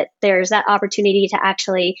sure that there's that opportunity to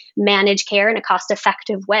actually manage care in a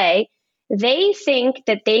cost-effective way. They think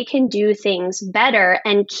that they can do things better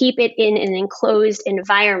and keep it in an enclosed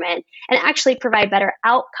environment and actually provide better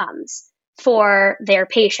outcomes for their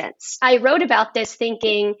patients. I wrote about this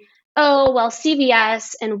thinking, oh, well,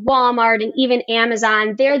 CVS and Walmart and even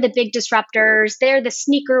Amazon, they're the big disruptors. They're the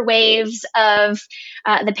sneaker waves of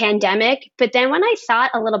the pandemic. But then when I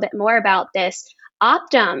thought a little bit more about this,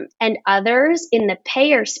 Optum and others in the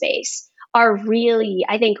payer space are really,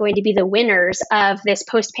 I think, going to be the winners of this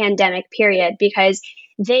post-pandemic period, because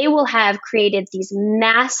they will have created these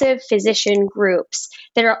massive physician groups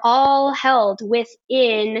that are all held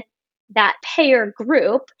within that payer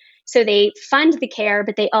group. So they fund the care,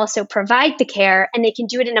 but they also provide the care, and they can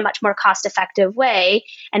do it in a much more cost-effective way.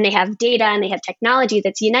 And they have data and they have technology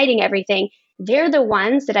that's uniting everything. They're the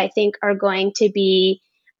ones that I think are going to be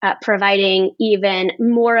providing even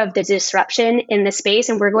more of the disruption in the space.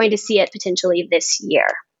 And we're going to see it potentially this year.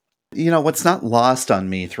 You know, what's not lost on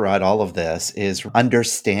me throughout all of this is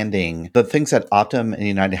understanding the things that Optum and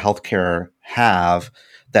United Healthcare have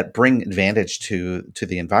that bring advantage to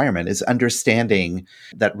the environment, is understanding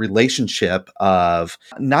that relationship of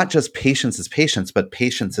not just patients as patients, but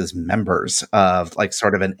patients as members of like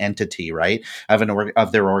sort of an entity, right?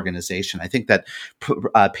 Of their organization. I think that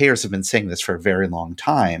payers have been saying this for a very long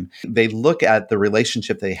time. They look at the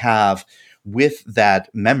relationship they have with that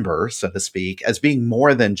member, so to speak, as being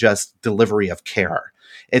more than just delivery of care.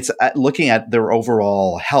 It's looking at their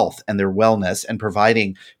overall health and their wellness and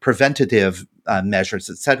providing preventative measures,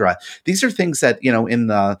 et cetera. These are things that, you know, in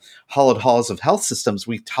the hollowed halls of health systems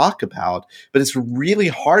we talk about, but it's really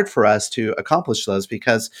hard for us to accomplish those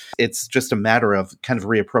because it's just a matter of kind of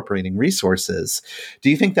reappropriating resources. Do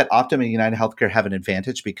you think that Optum and United Healthcare have an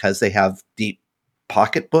advantage because they have deep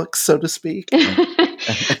pocketbooks, so to speak?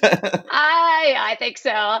 I think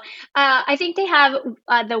so. I think they have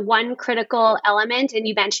the one critical element, and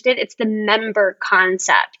you mentioned it, it's the member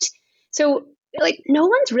concept. So like no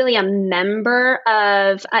one's really a member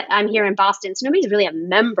of, I'm here in Boston, so nobody's really a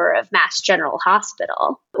member of Mass General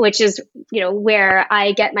Hospital, which is, you know, where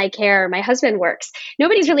I get my care, my husband works.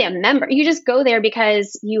 Nobody's really a member. You just go there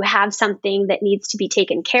because you have something that needs to be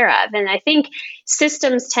taken care of. And I think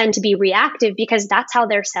systems tend to be reactive because that's how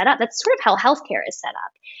they're set up. That's sort of how healthcare is set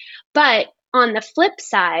up. But on the flip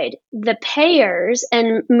side, the payers,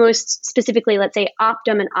 and most specifically, let's say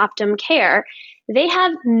Optum and Optum Care, they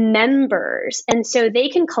have members. And so they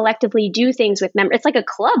can collectively do things with members. It's like a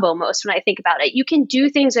club almost when I think about it. You can do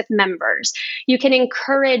things with members. You can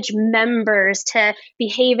encourage members to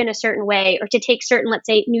behave in a certain way or to take certain, let's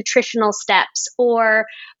say, nutritional steps, or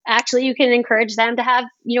actually you can encourage them to have,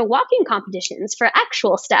 you know, walking competitions for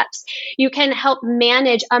actual steps. You can help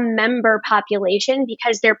manage a member population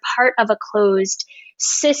because they're part of a closed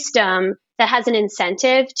system that has an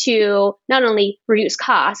incentive to not only reduce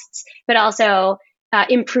costs, but also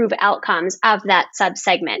improve outcomes of that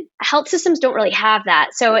subsegment. Health systems don't really have that.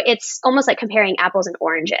 So it's almost like comparing apples and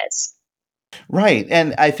oranges. Right.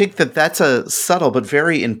 And I think that that's a subtle but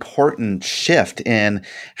very important shift in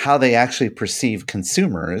how they actually perceive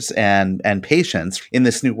consumers and patients in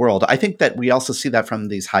this new world. I think that we also see that from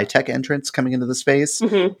these high-tech entrants coming into the space.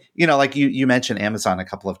 Mm-hmm. You know, like you mentioned Amazon a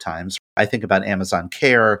couple of times. I think about Amazon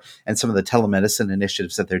Care and some of the telemedicine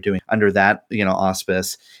initiatives that they're doing under that, you know,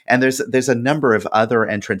 auspice. And there's a number of other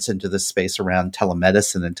entrants into this space around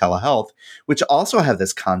telemedicine and telehealth, which also have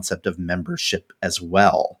this concept of membership as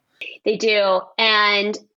well. They do.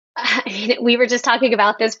 And we were just talking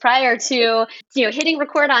about this prior to, you know, hitting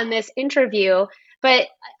record on this interview. But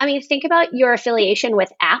I mean, think about your affiliation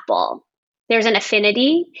with Apple. There's an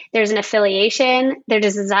affinity, there's an affiliation,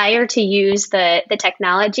 there's a desire to use the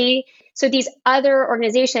technology. So these other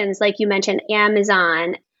organizations, like you mentioned,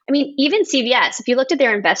 Amazon, I mean, even CVS, if you looked at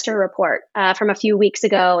their investor report from a few weeks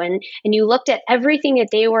ago and you looked at everything that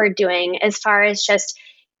they were doing as far as just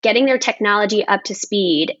getting their technology up to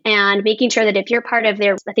speed and making sure that if you're part of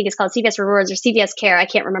their, I think it's called CVS Rewards or CVS Care, I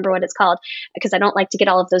can't remember what it's called because I don't like to get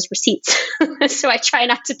all of those receipts. So I try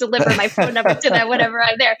not to deliver my phone number to them whenever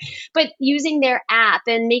I'm there. But using their app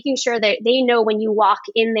and making sure that they know when you walk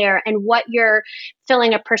in there and what you're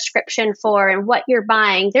filling a prescription for and what you're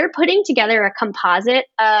buying, they're putting together a composite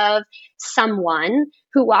of someone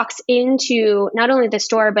who walks into not only the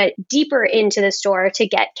store, but deeper into the store to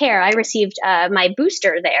get care. I received my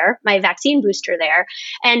booster there, my vaccine booster there,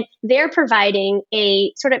 and they're providing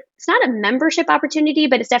a sort of, it's not a membership opportunity,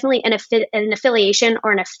 but it's definitely an affiliation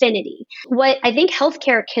or an affinity. What I think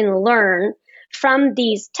healthcare can learn from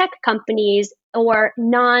these tech companies or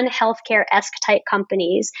non-healthcare-esque type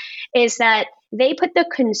companies is that they put the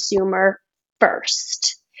consumer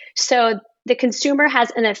first. So the consumer has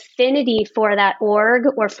an affinity for that org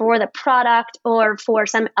or for the product or for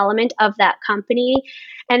some element of that company.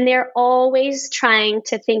 And they're always trying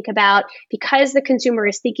to think about, because the consumer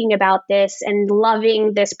is thinking about this and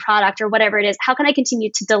loving this product or whatever it is, how can I continue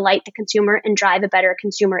to delight the consumer and drive a better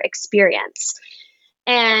consumer experience?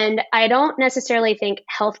 And I don't necessarily think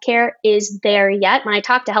healthcare is there yet. When I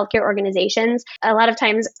talk to healthcare organizations, a lot of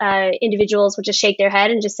times individuals will just shake their head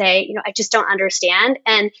and just say, I just don't understand.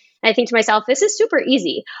 And I think to myself, this is super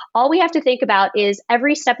easy. All we have to think about is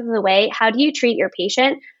every step of the way, how do you treat your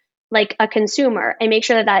patient like a consumer and make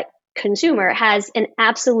sure that that consumer has an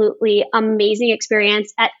absolutely amazing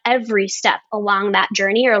experience at every step along that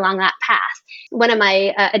journey or along that path. One of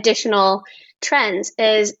my additional trends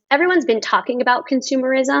is everyone's been talking about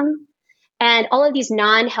consumerism, and all of these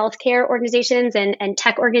non-healthcare organizations and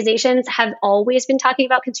tech organizations have always been talking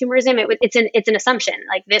about consumerism. It's an assumption,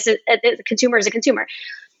 like this is a consumer is a consumer.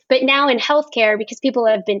 But now in healthcare, because people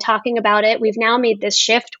have been talking about it, we've now made this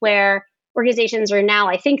shift where organizations are now,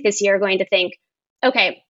 I think this year, going to think,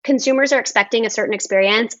 okay, consumers are expecting a certain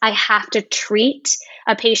experience. I have to treat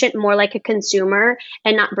a patient more like a consumer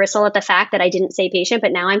and not bristle at the fact that I didn't say patient,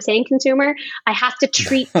 but now I'm saying consumer. I have to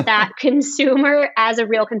treat that consumer as a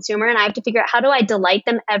real consumer, and I have to figure out how do I delight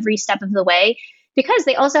them every step of the way, because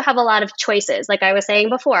they also have a lot of choices. Like I was saying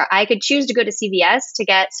before, I could choose to go to CVS to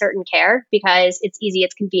get certain care because it's easy,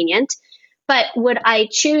 it's convenient. But would I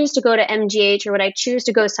choose to go to MGH or would I choose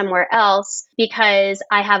to go somewhere else because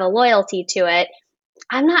I have a loyalty to it?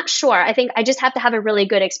 I'm not sure. I think I just have to have a really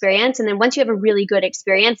good experience. And then once you have a really good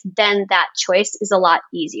experience, then that choice is a lot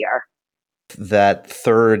easier. That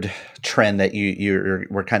third trend that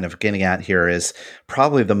we're kind of getting at here is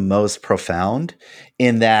probably the most profound,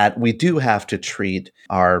 in that we do have to treat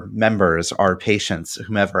our members, our patients,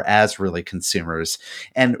 whomever, as really consumers,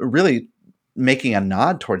 and really making a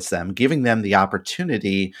nod towards them, giving them the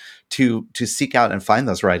opportunity to seek out and find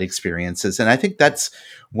those right experiences. And I think that's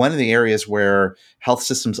one of the areas where health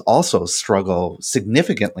systems also struggle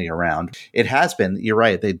significantly around. It has been, you're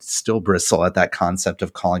right, they still bristle at that concept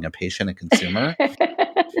of calling a patient a consumer.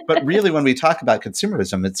 But really, when we talk about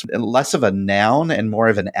consumerism, it's less of a noun and more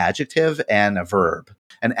of an adjective and a verb.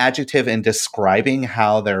 An adjective in describing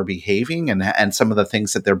how they're behaving and some of the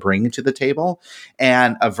things that they're bringing to the table,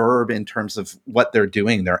 and a verb in terms of what they're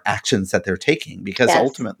doing, their actions that they're taking, because Yes.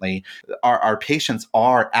 ultimately our patients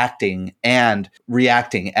are acting and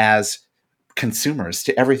reacting as consumers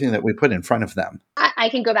to everything that we put in front of them. I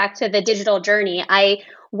can go back to the digital journey. I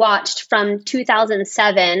watched from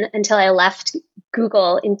 2007 until I left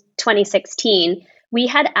Google in 2016. We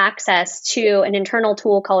had access to an internal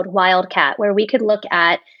tool called Wildcat, where we could look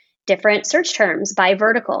at different search terms by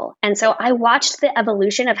vertical. And so I watched the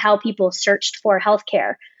evolution of how people searched for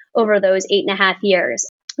healthcare over those 8.5 years.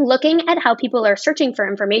 Looking at how people are searching for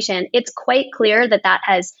information, it's quite clear that that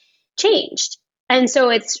has changed. And so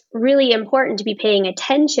it's really important to be paying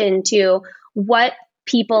attention to what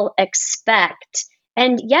people expect.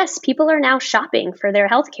 And yes, people are now shopping for their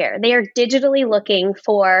healthcare. They are digitally looking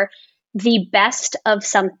for the best of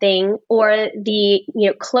something, or the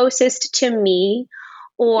closest to me,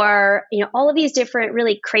 or all of these different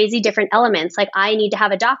really crazy different elements. Like I need to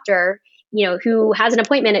have a doctor who has an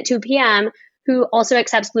appointment at 2 p.m. who also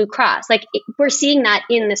accepts Blue Cross. Like we're seeing that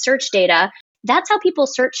in the search data. That's how people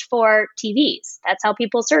search for TVs. That's how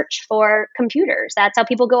people search for computers. That's how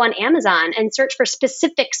people go on Amazon and search for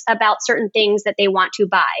specifics about certain things that they want to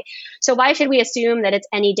buy. So why should we assume that it's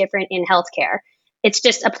any different in healthcare? It's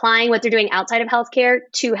just applying what they're doing outside of healthcare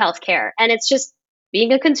to healthcare. And it's just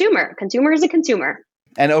being a consumer. Consumer is a consumer.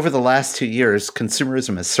 And over the last 2 years,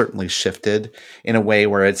 consumerism has certainly shifted in a way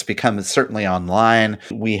where it's become certainly online.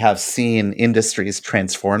 We have seen industries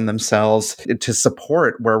transform themselves to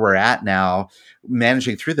support where we're at now,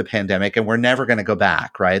 managing through the pandemic, and we're never going to go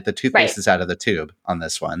back, right? The toothpaste is out of the tube on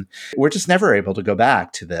this one. We're just never able to go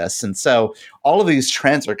back to this. And so all of these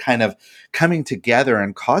trends are kind of coming together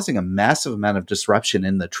and causing a massive amount of disruption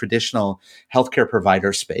in the traditional healthcare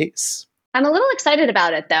provider space. I'm a little excited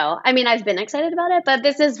about it, though. I mean, I've been excited about it, but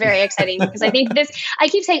this is very exciting because I think I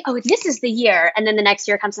keep saying, oh, this is the year. And then the next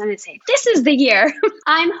year comes and I say, this is the year.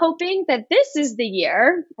 I'm hoping that this is the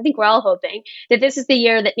year. I think we're all hoping that this is the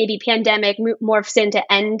year that maybe pandemic morphs into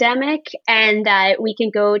endemic and that we can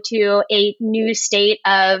go to a new state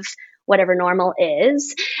of whatever normal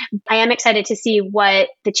is. I am excited to see what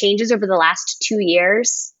the changes over the last 2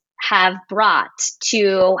 years have brought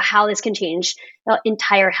to how this can change the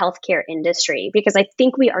entire healthcare industry, because I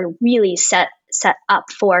think we are really set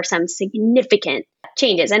up for some significant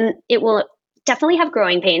changes, and it will definitely have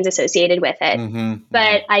growing pains associated with it. Mm-hmm.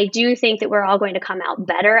 But I do think that we're all going to come out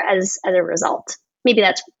better as a result. Maybe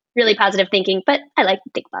that's really positive thinking, but I like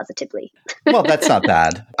to think positively. Well, that's not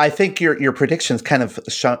bad. I think your predictions kind of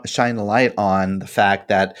shine a light on the fact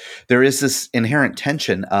that there is this inherent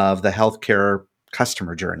tension of the healthcare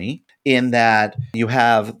customer journey, in that you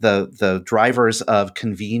have the drivers of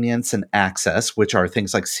convenience and access, which are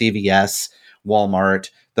things like CVS, Walmart,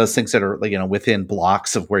 those things that are, within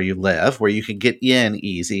blocks of where you live, where you can get in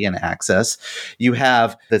easy and access. You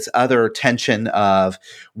have this other tension of,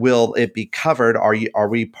 will it be covered? Are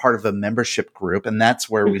we part of a membership group? And that's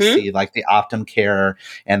where we see like the Optum Care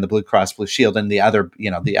and the Blue Cross Blue Shield and the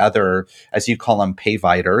other, as you call them,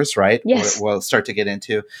 payviders, right? Yes. We'll start to get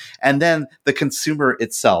into. And then the consumer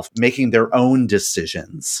itself making their own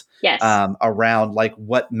decisions. Yes. Around like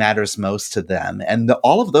what matters most to them. And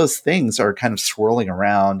all of those things are kind of swirling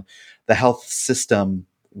around the health system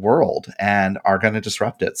world and are going to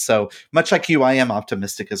disrupt it. So much like you, I am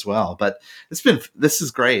optimistic as well, but this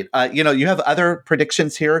is great. You have other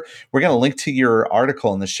predictions here. We're going to link to your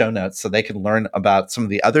article in the show notes so they can learn about some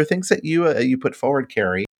of the other things that you put forward,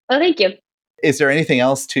 Carrie. Oh, thank you. Is there anything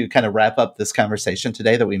else to kind of wrap up this conversation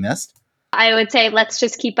today that we missed? I would say let's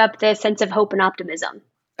just keep up the sense of hope and optimism.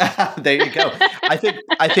 There you go. I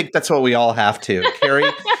think that's what we all have to. Carrie,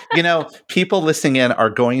 people listening in are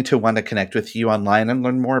going to want to connect with you online and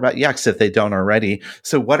learn more about Yext if they don't already.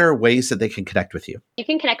 So what are ways that they can connect with you? You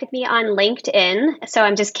can connect with me on LinkedIn. So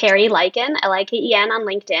I'm just Carrie Lyken, Lyken on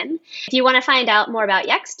LinkedIn. If you want to find out more about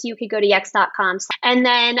Yext, you could go to yext.com. And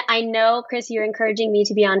then I know, Chris, you're encouraging me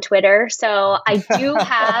to be on Twitter. So I do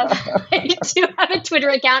have a Twitter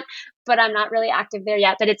account, but I'm not really active there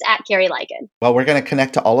yet, but it's at Carrie Lyken. Well, we're going to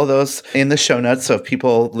connect to all of those in the show notes. So if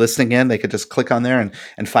people listening in, they could just click on there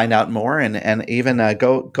and find out more and even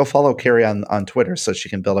go follow Carrie on Twitter so she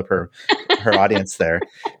can build up her audience there.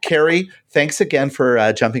 Carrie, thanks again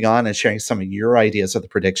for jumping on and sharing some of your ideas of the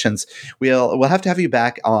predictions. We'll have to have you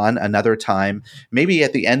back on another time, maybe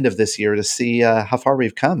at the end of this year, to see how far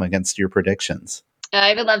we've come against your predictions.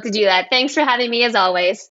 I would love to do that. Thanks for having me as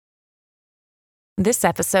always. This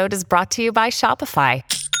episode is brought to you by Shopify.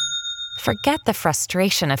 Forget the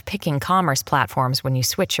frustration of picking commerce platforms when you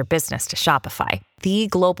switch your business to Shopify, the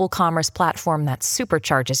global commerce platform that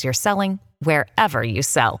supercharges your selling wherever you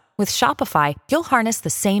sell. With Shopify, you'll harness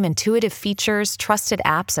the same intuitive features, trusted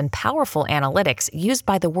apps, and powerful analytics used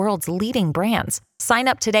by the world's leading brands. Sign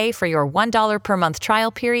up today for your $1 per month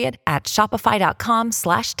trial period at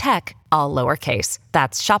shopify.com/tech, all lowercase.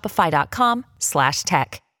 That's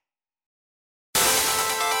shopify.com/tech.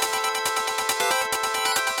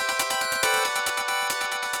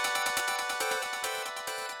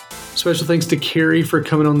 Special thanks to Carrie for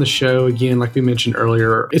coming on the show. Again, like we mentioned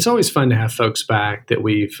earlier, it's always fun to have folks back that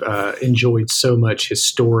we've enjoyed so much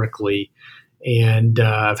historically and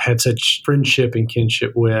I've had such friendship and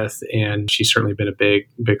kinship with, and she's certainly been a big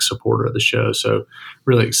supporter of the show. So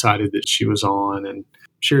really excited that she was on and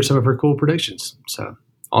shared some of her cool predictions. So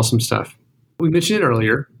awesome stuff. We mentioned it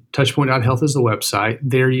earlier, touchpoint.health is the website.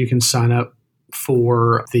 There you can sign up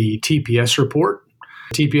for the TPS report.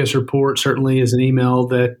 TPS report certainly is an email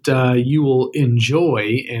that you will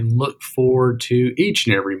enjoy and look forward to each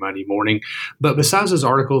and every Monday morning. But besides those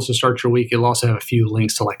articles to start your week, it'll also have a few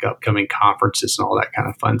links to like upcoming conferences and all that kind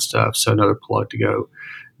of fun stuff. So another plug to go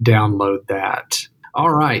download that.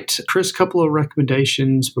 All right, Chris, a couple of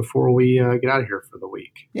recommendations before we get out of here for the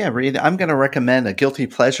week. Yeah, Reed, I'm going to recommend a guilty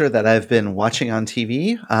pleasure that I've been watching on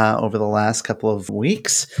TV over the last couple of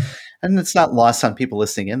weeks. And it's not lost on people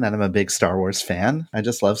listening in that I'm a big Star Wars fan. I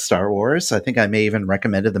just love Star Wars. I think I may even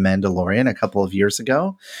recommended The Mandalorian a couple of years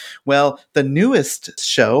ago. Well, the newest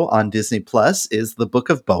show on Disney Plus is The Book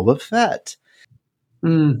of Boba Fett.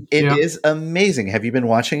 It Yeah. is amazing. Have you been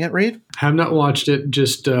watching it, Reed? Have not watched it.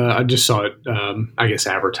 I just saw it, I guess,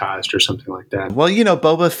 advertised or something like that. Well,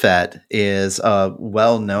 Boba Fett is a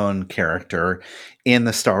well-known character in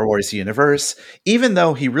the Star Wars universe, even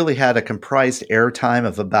though he really had a comprised airtime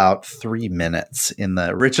of about 3 minutes in the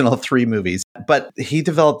original 3 movies. But he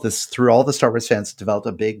developed this, through all the Star Wars fans, developed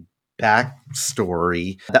a big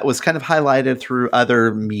backstory that was kind of highlighted through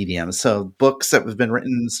other mediums. So books that have been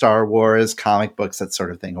written in Star Wars, comic books, that sort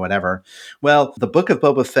of thing, whatever. Well, the Book of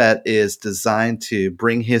Boba Fett is designed to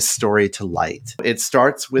bring his story to light. It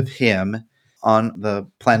starts with him on the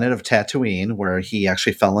planet of Tatooine, where he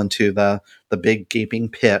actually fell into the big gaping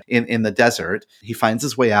pit in the desert. He finds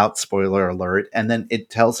his way out, spoiler alert, and then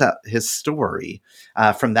it tells out his story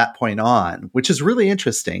from that point on, which is really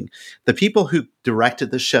interesting. The people who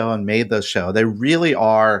directed the show and made the show, they really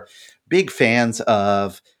are big fans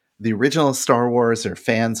of the original Star Wars, or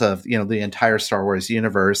fans of, the entire Star Wars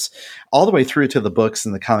universe, all the way through to the books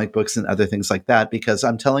and the comic books and other things like that, because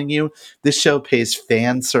I'm telling you, this show pays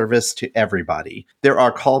fan service to everybody. There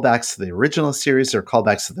are callbacks to the original series, there are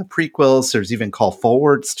callbacks to the prequels, there's even call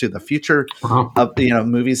forwards to the future of,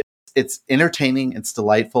 movies. It's entertaining, it's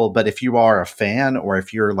delightful, but if you are a fan, or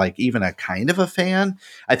if you're like even a kind of a fan,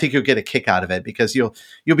 I think you'll get a kick out of it, because you'll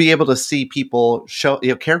be able to see people show,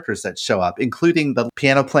 characters that show up, including the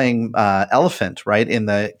piano playing elephant, right, in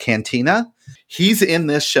the cantina. He's in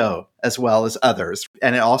this show as well as others.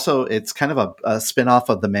 And it's kind of a spin-off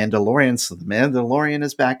of The Mandalorian. So The Mandalorian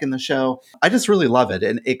is back in the show. I just really love it.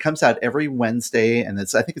 And it comes out every Wednesday, and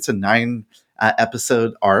I think it's a 9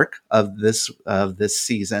 episode arc of this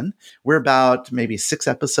season. We're about maybe 6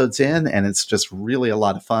 episodes in, and it's just really a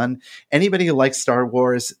lot of fun. Anybody who likes Star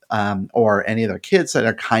Wars, or any of their kids that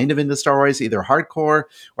are kind of into Star Wars, either hardcore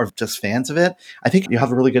or just fans of it, I think you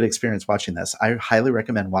have a really good experience watching this. I highly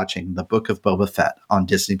recommend watching The Book of Boba Fett on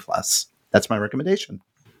Disney Plus. That's my recommendation.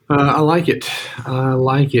 I like it.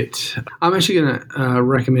 I'm actually going to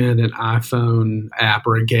recommend an iPhone app,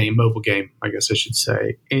 or a game, mobile game, I guess I should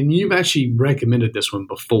say. And you've actually recommended this one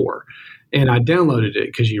before. And I downloaded it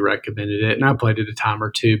because you recommended it, and I played it a time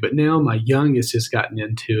or two. But now my youngest has gotten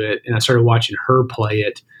into it, and I started watching her play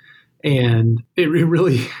it. And it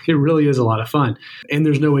really is a lot of fun. And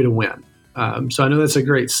there's no way to win. So I know that's a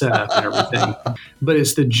great setup and everything. But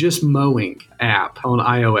it's the Just Mowing app on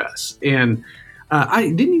iOS. And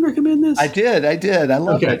didn't you recommend this? I did. I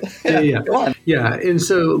love it. Yeah. Go on. Yeah. And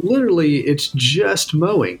so literally it's just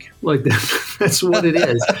mowing. Like that's what it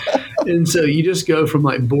is. And so you just go from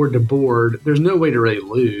like board to board. There's no way to really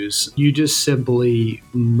lose. You just simply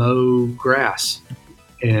mow grass.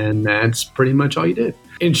 And that's pretty much all you do.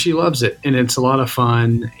 And she loves it. And it's a lot of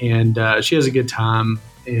fun. And she has a good time.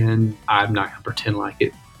 And I'm not going to pretend like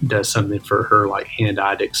it does something for her, like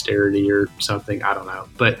hand-eye dexterity or something. I don't know,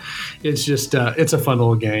 but it's just it's a fun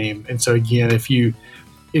little game. And so again, if you're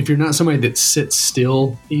not somebody that sits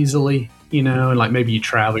still easily, and like maybe you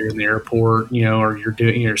travel, you're in the airport, or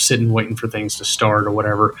you're sitting waiting for things to start or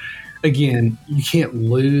whatever, again, you can't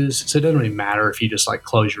lose. So it doesn't really matter if you just like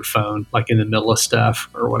close your phone like in the middle of stuff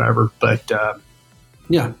or whatever. But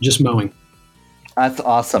yeah, just mowing. That's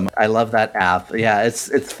awesome. I love that app. Yeah,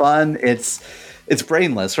 it's fun. It's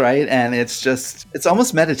brainless, right? And it's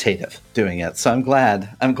almost meditative doing it. So I'm glad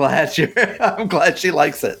she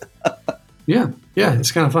likes it. Yeah,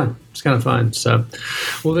 it's kind of fun. So,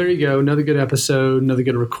 well, there you go. Another good episode, another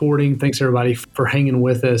good recording. Thanks everybody for hanging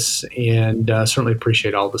with us, and certainly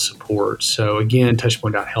appreciate all the support. So again,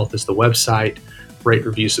 touchpoint.health is the website. Rate,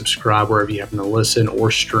 review, subscribe wherever you happen to listen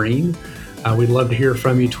or stream. We'd love to hear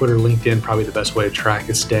from you. Twitter, LinkedIn, probably the best way to track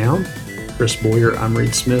us down. Chris Boyer, I'm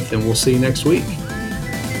Reed Smith, and we'll see you next week.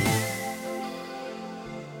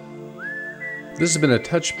 This has been a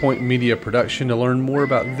Touchpoint Media production. To learn more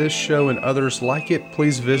about this show and others like it,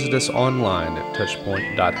 please visit us online at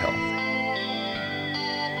touchpoint.health.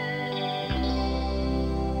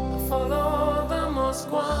 Follow the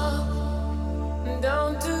Moskwa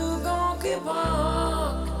down to Gonky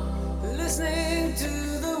Park, listening to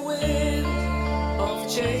the wind of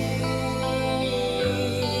change.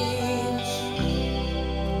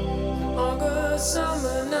 August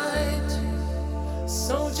summer night,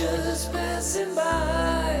 soldiers passing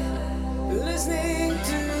by, listening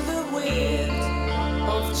to the wind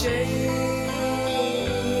of change.